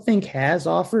 I don't think has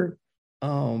offered.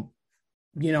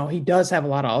 He does have a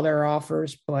lot of other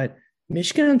offers, but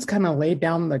Michigan's kind of laid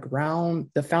down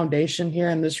the foundation here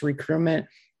in this recruitment.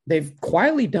 They've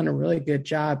quietly done a really good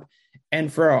job.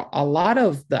 And for a lot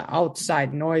of the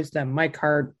outside noise that Mike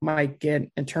Hart might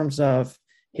get in terms of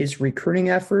his recruiting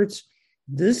efforts,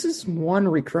 this is one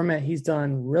recruitment he's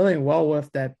done really well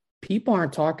with that people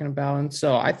aren't talking about. And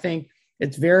so I think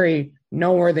it's very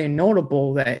noteworthy and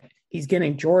notable that he's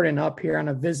getting Jordan up here on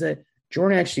a visit.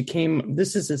 Jordan actually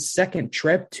this is his second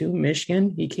trip to Michigan.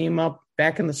 He came up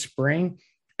back in the spring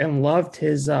and loved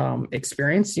his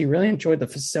experience. He really enjoyed the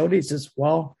facilities as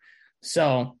well.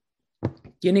 So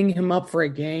getting him up for a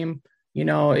game,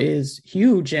 is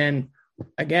huge. And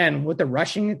again, with the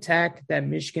rushing attack that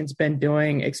Michigan's been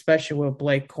doing, especially with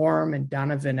Blake Corum and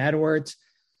Donovan Edwards,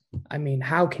 I mean,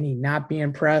 how can he not be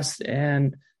impressed?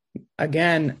 And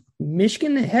again,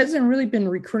 Michigan hasn't really been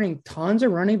recruiting tons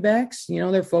of running backs.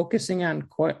 They're focusing on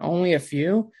only a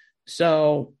few.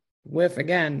 So with,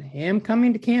 again, him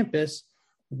coming to campus,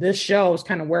 this shows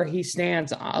kind of where he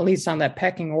stands, at least on that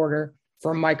pecking order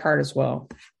for Mike Hart as well.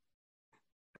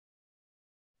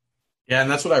 Yeah, and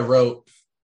that's what I wrote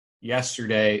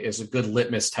yesterday, is a good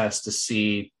litmus test to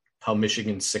see how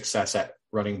Michigan's success at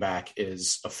running back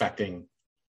is affecting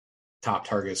top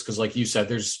targets. Because like you said,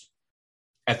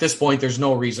 at this point, there's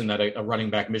no reason that a running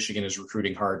back Michigan is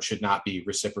recruiting hard should not be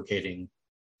reciprocating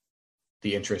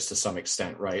the interest to some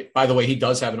extent, right? By the way, he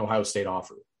does have an Ohio State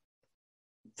offer.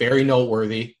 Very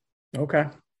noteworthy. Okay.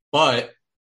 But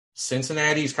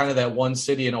Cincinnati's kind of that one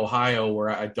city in Ohio where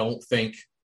I don't think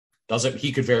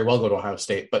he could very well go to Ohio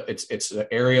State, but it's an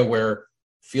area where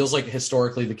feels like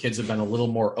historically the kids have been a little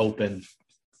more open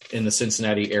in the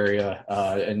Cincinnati area.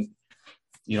 And,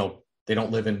 they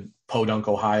don't live in Podunk,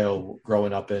 Ohio,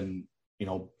 growing up in,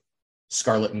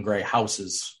 scarlet and gray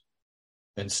houses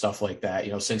and stuff like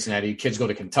that. Cincinnati kids go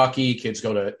to Kentucky, kids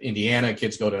go to Indiana,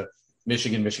 kids go to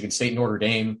Michigan State. Notre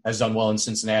Dame has done well in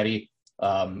Cincinnati.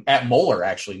 At Moeller,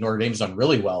 actually, Notre Dame's done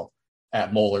really well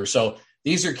at Moeller. So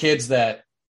these are kids that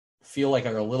feel like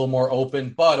are a little more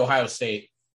open, but Ohio State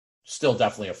still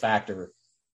definitely a factor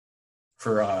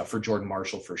for Jordan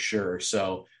Marshall for sure.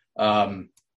 So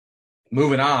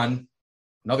moving on,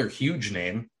 another huge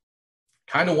name,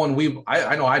 kind of one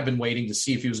I know I've been waiting to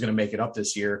see if he was going to make it up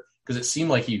this year, because it seemed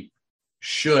like he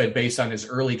should based on his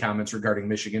early comments regarding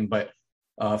Michigan, but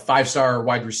 5-star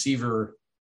wide receiver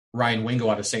Ryan Wingo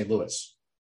out of St. Louis.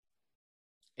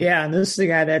 Yeah, and this is the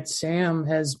guy that Sam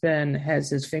has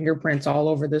his fingerprints all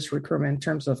over this recruitment in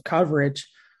terms of coverage.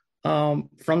 From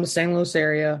the St. Louis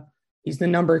area, he's the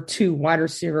number 2 wide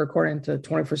receiver according to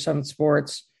 24/7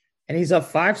 Sports, and he's a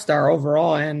 5-star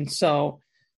overall. And so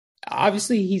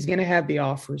obviously he's going to have the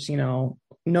offers,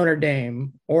 Notre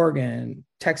Dame, Oregon,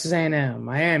 Texas A&M,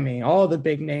 Miami, all the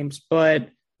big names. But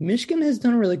Michigan has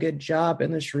done a really good job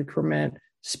in this recruitment,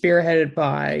 spearheaded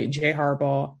by Jay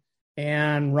Harbaugh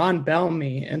and Ron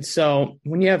Bellamy. And so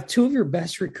when you have 2 of your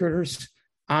best recruiters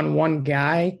on one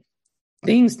guy,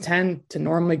 things tend to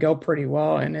normally go pretty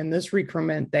well. And in this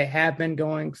recruitment, they have been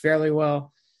going fairly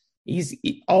well. He's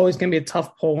always going to be a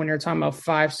tough pull when you're talking about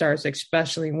 5 stars,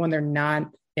 especially when they're not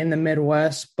in the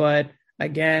Midwest. But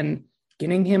again,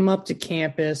 getting him up to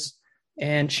campus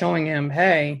and showing him,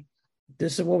 hey,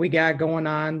 this is what we got going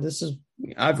on. This is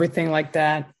everything like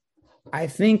that. I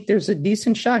think there's a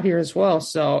decent shot here as well.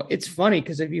 So it's funny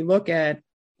because if you look at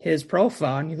his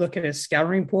profile and you look at his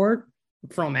scouting report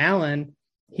from Allen,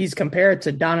 he's compared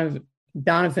to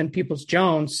Donovan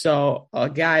Peoples-Jones. So a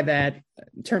guy that,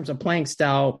 in terms of playing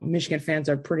style, Michigan fans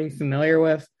are pretty familiar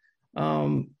with.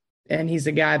 And he's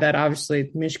a guy that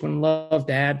obviously Michigan loved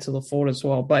to add to the fold as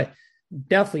well. But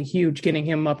definitely huge getting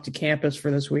him up to campus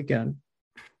for this weekend.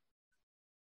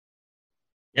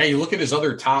 Yeah, you look at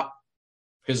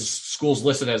his school's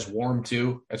listed as warm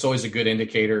too. That's always a good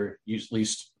indicator, at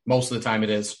least most of the time it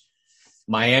is.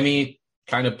 Miami,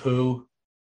 kind of poo.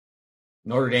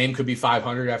 Notre Dame could be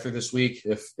 500 after this week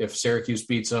if Syracuse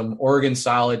beats them. Oregon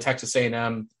solid. Texas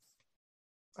A&M,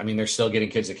 I mean, they're still getting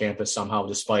kids to campus somehow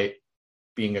despite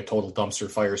being a total dumpster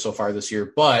fire so far this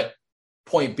year. But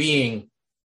point being,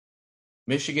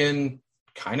 Michigan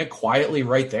kind of quietly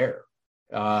right there.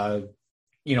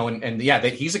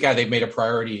 He's a guy they've made a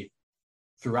priority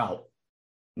throughout.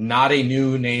 Not a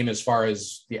new name as far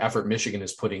as the effort Michigan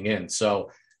is putting in. So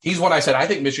he's what I said. I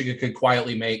think Michigan could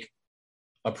quietly make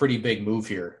a pretty big move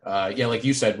here. Like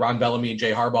you said, Ron Bellamy and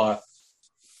Jay Harbaugh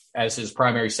as his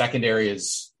primary secondary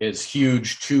is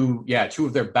huge. Two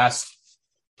of their best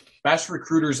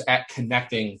recruiters at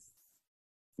connecting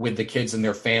with the kids and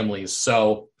their families.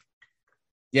 So,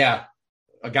 yeah,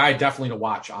 a guy definitely to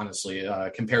watch, honestly,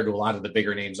 compared to a lot of the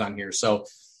bigger names on here. So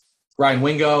Ryan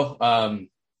Wingo, a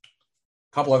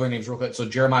couple other names real quick. So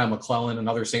Jeremiah McClellan,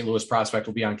 another St. Louis prospect,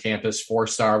 will be on campus,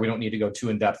 4-star. We don't need to go too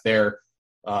in-depth there.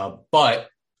 But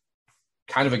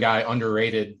kind of a guy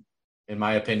underrated, in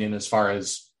my opinion, as far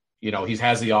as, he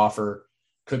has the offer,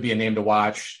 could be a name to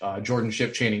watch. Jordan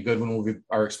Ship, Channing Goodwin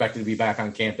are expected to be back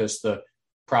on campus. The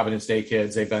Providence Day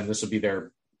kids, this will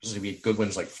be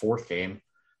Goodwin's 4th game.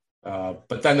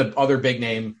 But then another big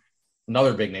name,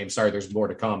 there's more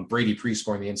to come. Brady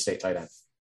Prescorn, the in-state tight end.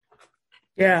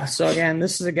 Yeah. So again,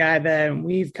 this is a guy that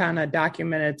we've kind of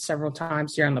documented several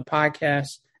times here on the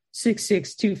podcast.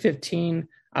 6'6", 215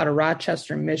 out of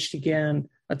Rochester, Michigan,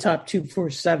 a top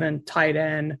 247 tight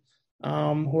end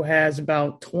who has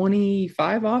about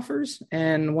 25 offers.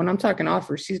 And when I'm talking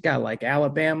offers, he's got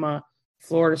Alabama,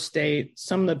 Florida State,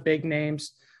 some of the big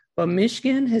names. But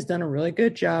Michigan has done a really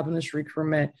good job in this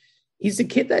recruitment. He's a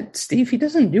kid that, Steve, he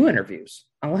doesn't do interviews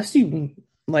unless you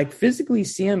physically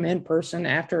see him in person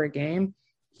after a game.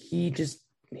 He's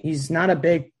not a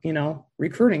big,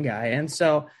 recruiting guy. And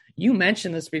so you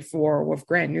mentioned this before with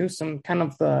Grant Newsome, kind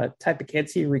of the type of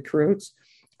kids he recruits.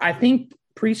 I think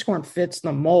Prescorn fits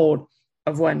the mold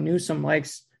of what Newsome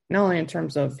likes, not only in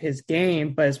terms of his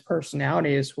game, but his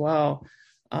personality as well.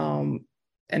 And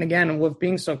again, with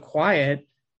being so quiet,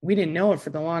 we didn't know it for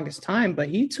the longest time, but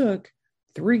he took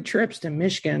 3 trips to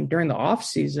Michigan during the off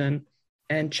season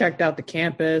and checked out the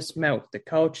campus, met with the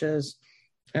coaches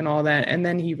and all that. And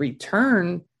then he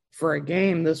returned for a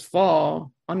game this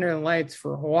fall under the lights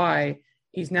for Hawaii.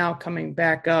 He's now coming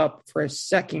back up for his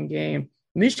 2nd game.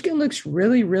 Michigan looks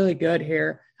really, really good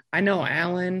here. I know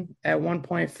Allen at one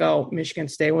point felt Michigan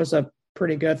State was a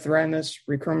pretty good threat in this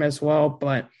recruitment as well.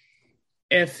 But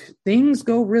if things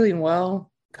go really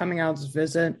well coming out of this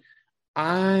visit,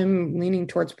 I'm leaning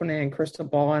towards putting in crystal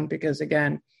ball in because,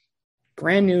 again,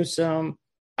 Grant Newsome,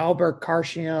 Albert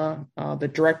Karshia, the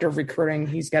director of recruiting,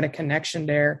 he's got a connection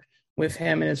there with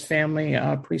him and his family,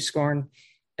 Prescorn.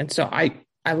 And so I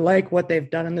like what they've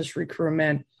done in this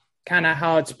recruitment, kind of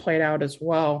how it's played out as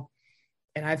well.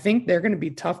 And I think they're going to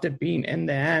be tough to beat in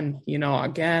the end.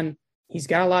 Again, he's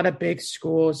got a lot of big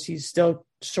schools. He's still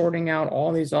sorting out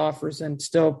all these offers and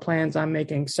still plans on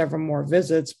making several more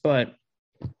visits. But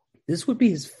this would be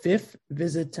his 5th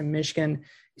visit to Michigan.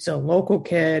 He's a local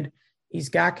kid. He's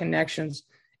got connections.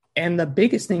 And the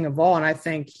biggest thing of all, and I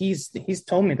think he's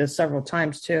told me this several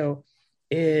times too,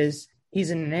 is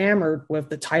he's enamored with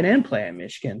the tight end play at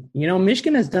Michigan.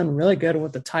 Michigan has done really good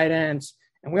with the tight ends.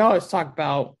 And we always talk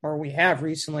about, or we have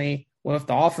recently, with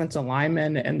the offensive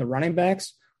linemen and the running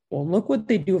backs. Well, look what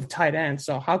they do with tight ends.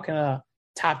 So how can a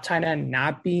top tight end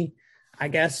not be, I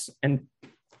guess,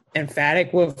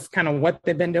 emphatic with kind of what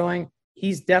they've been doing?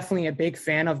 He's definitely a big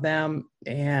fan of them.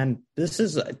 And this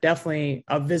is definitely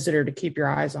a visitor to keep your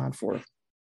eyes on for.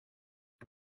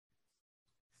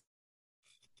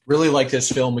 Really liked his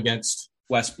film against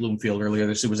West Bloomfield earlier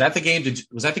this year. Was that the game?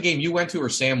 Was that the game you went to or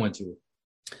Sam went to?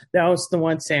 That was the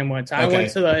one Sam went to. I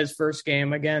went to his first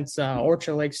game against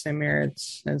Orchard Lake St.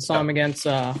 Mary's and saw him against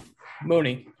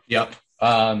Mooney. Yep.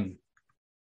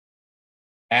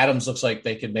 Adams looks like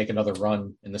they could make another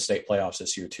run in the state playoffs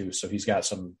this year too. So he's got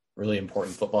some really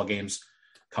important football games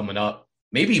coming up.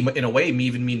 Maybe in a way,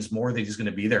 even means more that he's going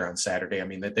to be there on Saturday. I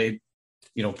mean, that they,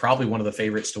 probably one of the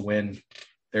favorites to win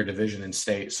their division in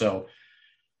state. So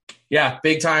yeah,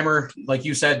 big timer. Like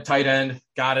you said, tight end,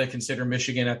 got to consider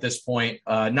Michigan at this point.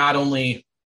 Not only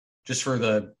just for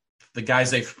the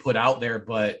guys they've put out there,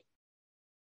 but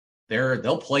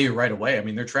they'll play you right away. I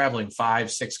mean, they're traveling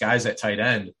 5-6 guys at tight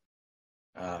end.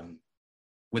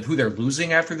 With who they're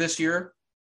losing after this year,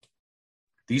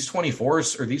 these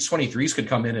 24s or these 23s could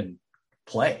come in and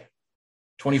play.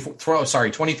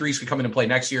 23s could come in and play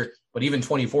next year, but even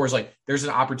 24s, like there's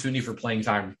an opportunity for playing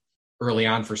time early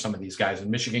on for some of these guys, and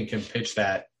Michigan can pitch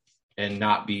that and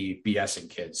not be BSing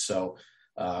kids. So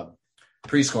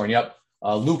Prescorn, yep.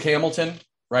 Luke Hamilton,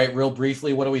 right? Real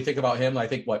briefly, what do we think about him? I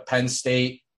think Penn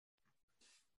State,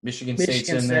 Michigan State's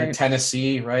in there,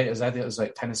 Tennessee, right? Is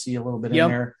like Tennessee a little bit in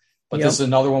there? But this is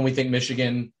another one we think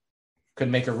Michigan could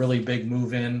make a really big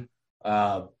move in.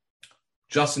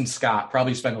 Justin Scott,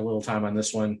 probably spent a little time on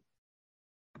this one.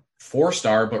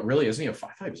 4-star, but really isn't he I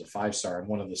thought he was a 5-star on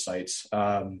one of the sites. We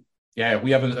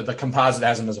have the composite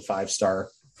has him as a 5-star.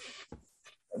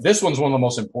 This one's one of the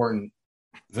most important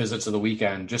visits of the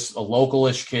weekend. Just a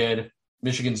localish kid.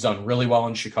 Michigan's done really well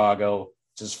in Chicago.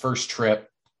 It's his first trip.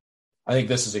 I think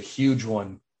this is a huge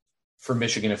one for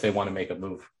Michigan if they want to make a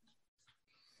move.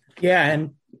 Yeah,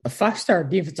 and a 5-star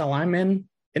defensive lineman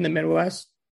in the Midwest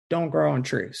don't grow on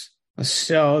trees.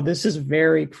 So this is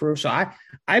very crucial.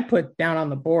 I put down on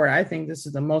the board, I think this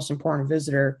is the most important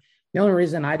visitor. The only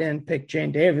reason I didn't pick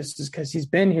Jane Davis is because he's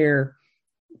been here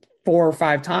 4 or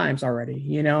 5 times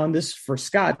already, and this for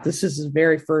Scott, this is his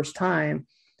very first time.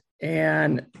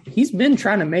 And he's been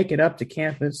trying to make it up to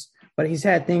campus, but he's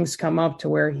had things come up to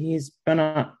where he's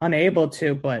been unable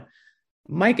to. But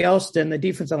Mike Elston, the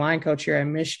defensive line coach here at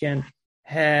Michigan,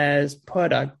 has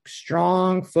put a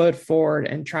strong foot forward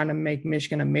in trying to make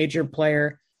Michigan a major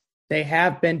player. They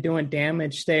have been doing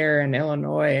damage there in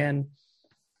Illinois, and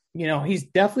he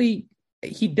definitely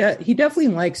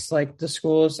likes like the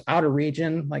schools out of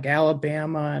region, like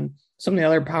Alabama and some of the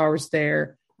other powers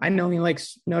there. I know he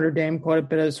likes Notre Dame quite a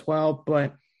bit as well,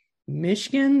 but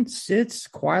Michigan sits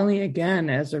quietly again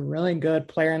as a really good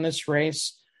player in this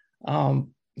race.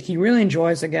 He really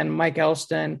enjoys, again, Mike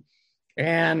Elston.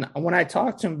 And when I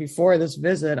talked to him before this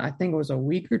visit, I think it was a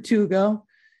week or 2 ago,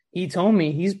 he told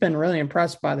me he's been really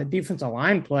impressed by the defensive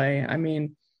line play. I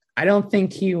mean, I don't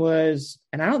think he was,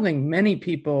 and I don't think many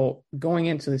people going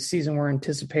into the season were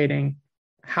anticipating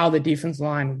how the defensive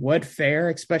line would fare,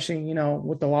 especially,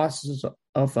 with the losses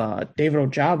of David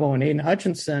Ojabo and Aiden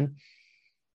Hutchinson.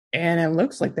 And it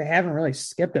looks like they haven't really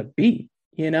skipped a beat,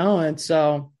 and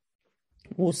so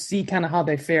we'll see kind of how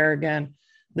they fare again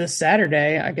this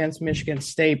Saturday against Michigan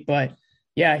State. But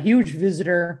yeah, huge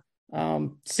visitor,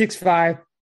 6'5",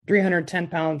 310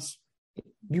 pounds.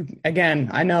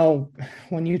 I know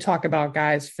when you talk about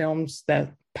guys' films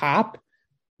that pop,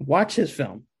 watch his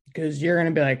film because you're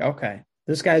going to be like, okay,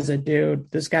 this guy's a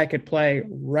dude. This guy could play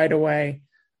right away.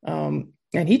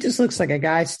 And he just looks like a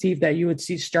guy, Steve, that you would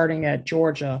see starting at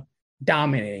Georgia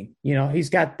dominating. He's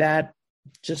got that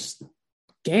just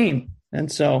game. And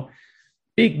so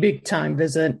big time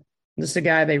visit. This is a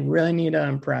guy they really need to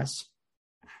impress.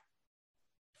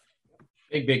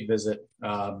 Big visit.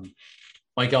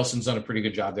 Mike Elson's done a pretty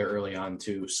good job there early on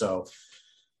too. So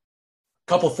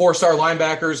a couple 4-star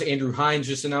linebackers. Andrew Hines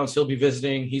just announced he'll be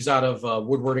visiting. He's out of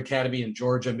Woodward Academy in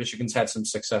Georgia. Michigan's had some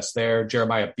success there.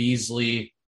 Jeremiah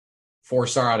Beasley,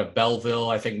 4-star out of Belleville.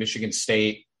 I think Michigan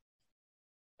State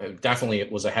definitely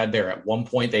was ahead there at one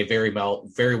point. They very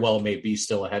well may be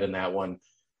still ahead in that one.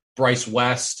 Bryce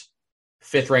West,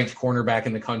 5th-ranked cornerback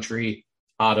in the country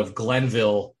out of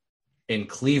Glenville in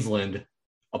Cleveland,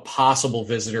 a possible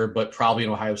visitor, but probably an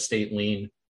Ohio State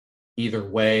lean either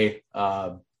way.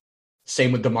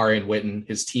 Same with Damarian Witten,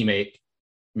 his teammate.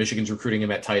 Michigan's recruiting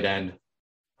him at tight end,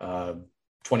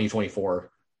 2024.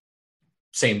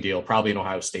 Same deal, probably an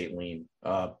Ohio State lean.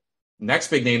 Next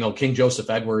big name, though, King Joseph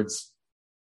Edwards.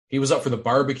 He was up for the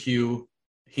barbecue.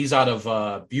 He's out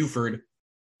of Buford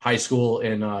High School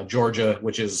in Georgia,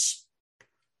 which is,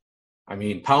 I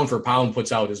mean, pound for pound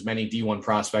puts out as many D1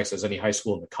 prospects as any high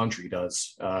school in the country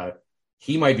does.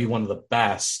 He might be one of the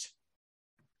best.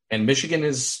 And Michigan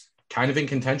is kind of in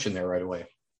contention there right away.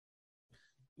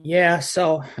 Yeah,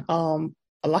 so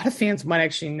a lot of fans might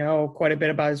actually know quite a bit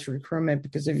about his recruitment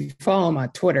because if you follow him on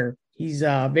Twitter, he's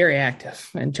very active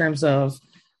in terms of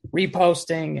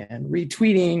reposting and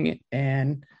retweeting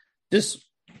and just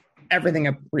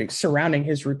everything surrounding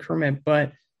his recruitment.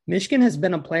 But Michigan has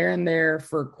been a player in there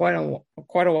for quite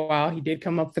a while. He did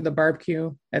come up for the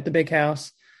barbecue at the Big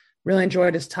House. Really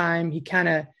enjoyed his time. He kind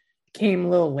of came a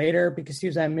little later because he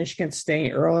was at Michigan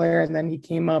State earlier, and then he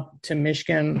came up to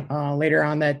Michigan later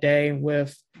on that day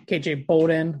with KJ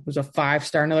Bolden, who's a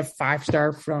 5-star, another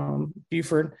 5-star from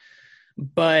Buford.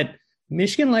 But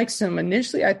Michigan likes him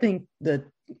initially. I think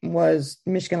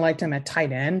Michigan liked him at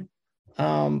tight end,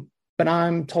 but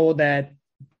I'm told that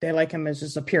they like him as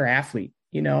just a pure athlete.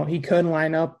 You know, he could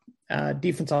line up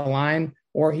defensive line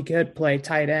or he could play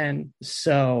tight end.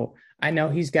 So I know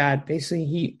he's got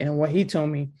basically and what he told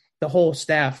me, the whole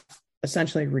staff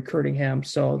essentially recruiting him.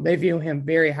 So they view him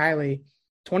very highly.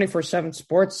 24/7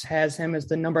 Sports has him as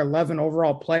the number 11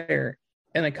 overall player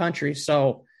in the country.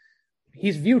 So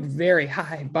he's viewed very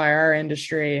high by our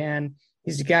industry. And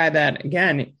he's a guy that,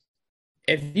 again,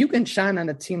 if you can shine on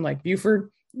a team like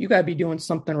Buford, you got to be doing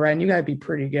something right and you got to be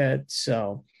pretty good.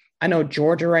 So I know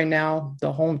Georgia right now,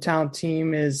 the hometown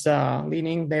team is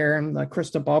leading there in the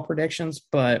crystal ball predictions,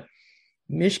 but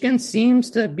Michigan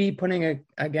seems to be putting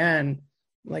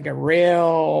a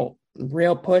real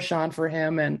push on for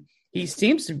him. And he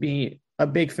seems to be a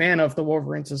big fan of the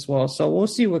Wolverines as well. So we'll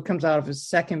see what comes out of his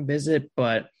second visit,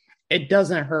 but it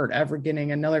doesn't hurt ever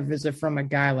getting another visit from a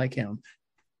guy like him.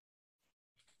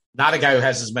 Not a guy who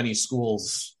has as many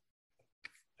schools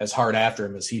as hard after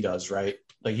him as he does, right?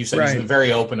 Like you said, right. He's been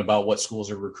very open about what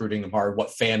schools are recruiting him hard,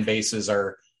 what fan bases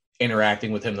are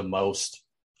interacting with him the most.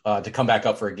 To come back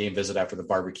up for a game visit after the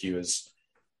barbecue is,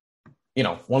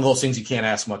 one of those things you can't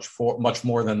ask much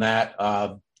more than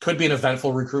that. Could be an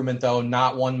eventful recruitment, though,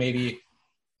 not one maybe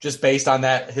just based on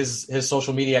that, his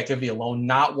social media activity alone,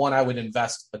 not one I would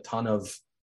invest a ton of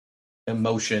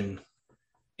emotion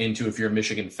into if you're a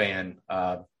Michigan fan.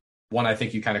 One I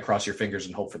think you kind of cross your fingers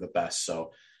and hope for the best.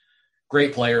 So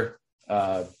great player.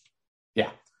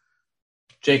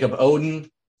 Jacob Oden,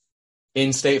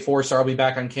 in-state 4-star, will be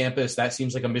back on campus. That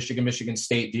seems like a Michigan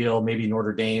State deal, maybe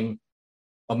Notre Dame.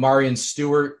 Amarian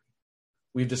Stewart,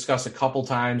 we've discussed a couple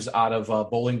times out of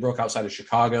Bolingbrook outside of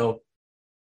Chicago.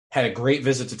 Had a great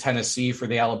visit to Tennessee for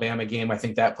the Alabama game. I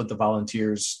think that put the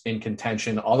Volunteers in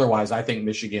contention. Otherwise, I think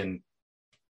Michigan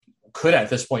at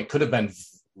this point could have been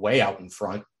way out in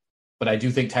front. But I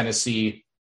do think Tennessee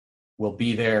will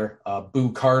be there.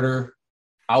 Boo Carter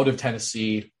out of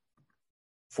Tennessee,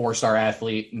 4-star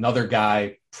athlete, another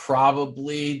guy,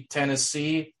 probably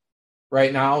Tennessee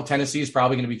right now. Tennessee is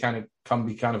probably going to be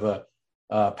kind of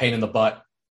a pain in the butt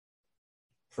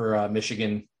for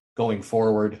Michigan going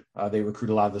forward. They recruit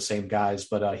a lot of the same guys,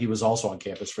 but he was also on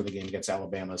campus for the game against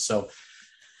Alabama. So,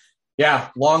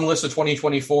 long list of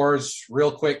 2024s.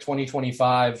 Real quick,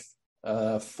 2025,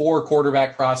 4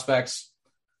 quarterback prospects.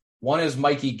 One is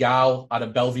Mikey Gao out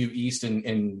of Bellevue East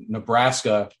in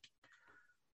Nebraska.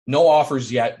 No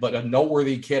offers yet, but a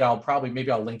noteworthy kid. I'll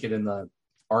link it in the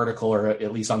article or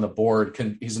at least on the board.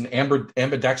 He's an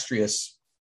ambidextrous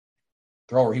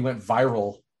thrower. He went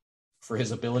viral for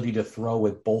his ability to throw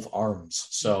with both arms.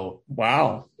 So,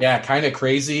 wow. Yeah, kind of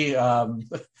crazy.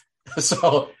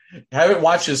 So I haven't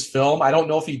watched his film. I don't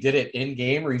know if he did it in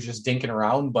game or he's just dinking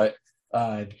around, but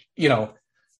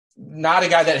not a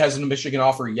guy that has a Michigan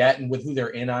offer yet. And with who they're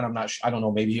in on, I don't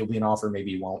know, maybe he'll be an offer,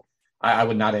 maybe he won't. I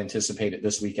would not anticipate it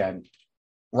this weekend.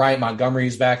 Ryan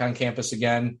Montgomery's back on campus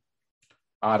again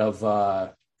out of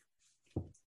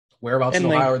whereabouts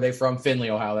Findlay. in Ohio are they from? Findlay,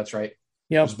 Ohio. That's right.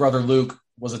 Yep. His brother Luke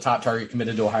was a top target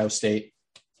committed to Ohio State.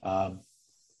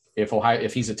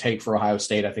 If he's a take for Ohio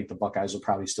State, I think the Buckeyes will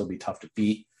probably still be tough to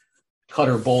beat.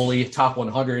 Cutter Boley, top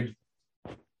 100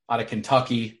 out of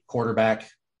Kentucky, quarterback.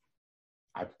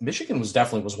 Michigan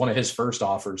was one of his first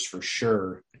offers for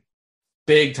sure.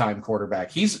 Big time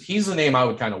quarterback. He's the name I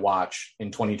would kind of watch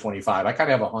in 2025. I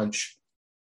kind of have a hunch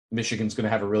Michigan's going to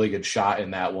have a really good shot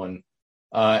in that one.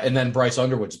 And then Bryce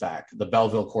Underwood's back, the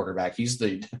Belleville quarterback.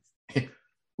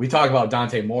 We talk about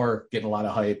Dante Moore getting a lot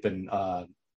of hype, and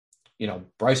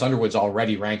Bryce Underwood's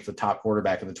already ranked the top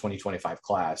quarterback in the 2025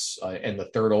 class and the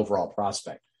third overall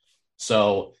prospect.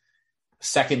 So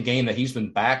second game that he's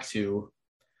been back to.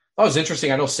 That was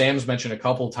interesting. I know Sam's mentioned a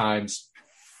couple times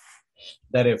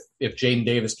that if Jaden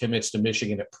Davis commits to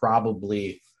Michigan, it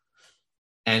probably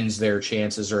ends their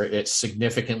chances, or it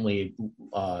significantly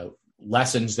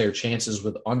lessens their chances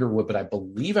with Underwood. But I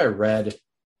believe I read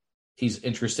he's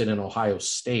interested in Ohio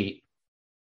State,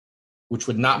 which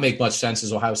would not make much sense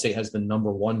as Ohio State has the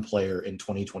number one player in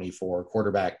 2024,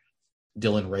 quarterback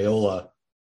Dylan Raiola,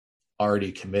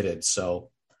 already committed. So,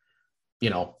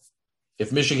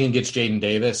 if Michigan gets Jaden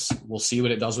Davis, we'll see what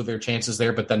it does with their chances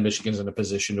there. But then Michigan's in a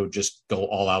position to just go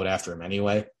all out after him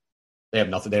anyway. They have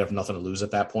nothing to lose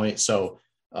at that point. So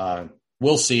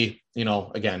we'll see.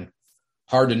 Again,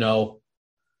 hard to know.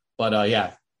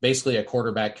 But basically a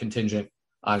quarterback contingent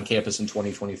on campus in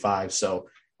 2025. So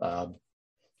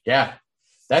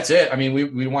that's it. I mean,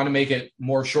 we want to make it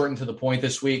more short and to the point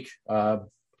this week.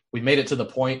 We made it to the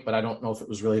point, but I don't know if it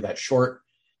was really that short.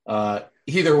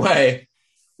 Either way,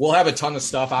 we'll have a ton of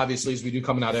stuff, obviously, as we do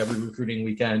coming out every recruiting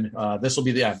weekend. This will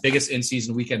be the biggest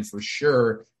in-season weekend for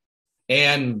sure,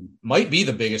 and might be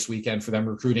the biggest weekend for them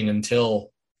recruiting until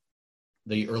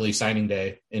the early signing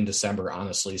day in December,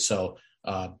 honestly. So,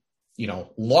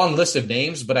 long list of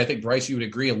names, but I think, Bryce, you would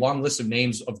agree, a long list of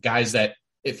names of guys that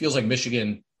it feels like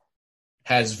Michigan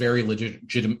has very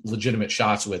legitimate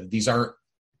shots with. These aren't,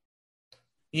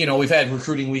 we've had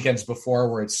recruiting weekends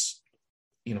before where it's,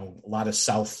 a lot of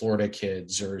South Florida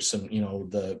kids or some,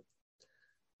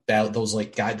 those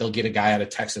like guy, they'll get a guy out of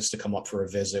Texas to come up for a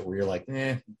visit where you're like,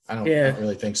 I don't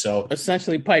really think so.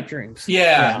 Essentially pipe dreams.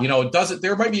 Yeah.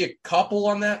 There might be a couple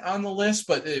on the list,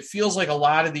 but it feels like a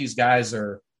lot of these guys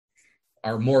are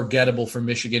more gettable for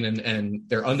Michigan, and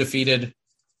they're undefeated,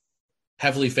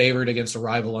 heavily favored against a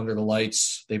rival under the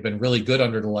lights. They've been really good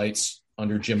under the lights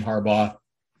under Jim Harbaugh.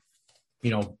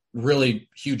 Really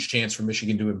huge chance for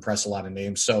Michigan to impress a lot of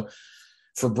names. So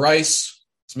for Bryce,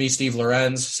 it's me, Steve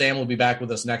Lorenz. Sam will be back with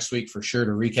us next week for sure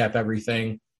to recap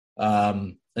everything.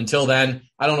 Until then,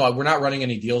 I don't know. We're not running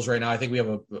any deals right now. I think we have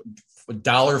a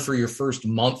 $1 for your first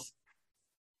month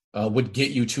would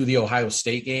get you to the Ohio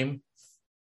State game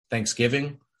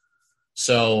Thanksgiving.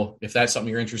 So if that's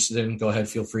something you're interested in, go ahead.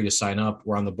 Feel free to sign up.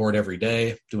 We're on the board every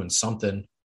day doing something,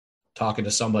 talking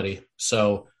to somebody.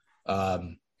 So,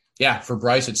 for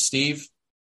Bryce, it's Steve.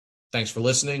 Thanks for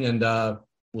listening, and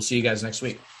we'll see you guys next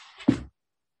week.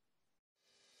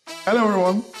 Hello,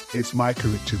 everyone. It's Micah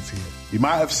Richards here. You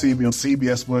might have seen me on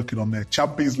CBS working on their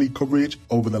Champions League coverage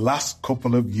over the last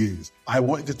couple of years. I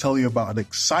wanted to tell you about an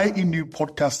exciting new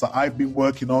podcast that I've been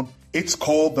working on. It's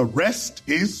called The Rest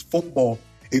is Football.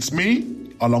 It's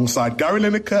me, alongside Gary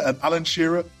Lineker and Alan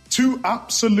Shearer, two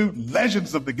absolute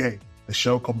legends of the game. The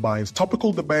show combines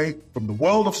topical debate from the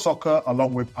world of soccer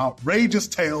along with outrageous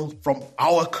tales from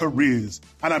our careers.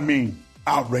 And I mean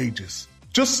outrageous.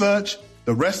 Just search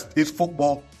The Rest is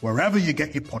Football wherever you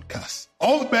get your podcasts.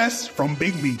 All the best from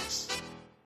Big Meats.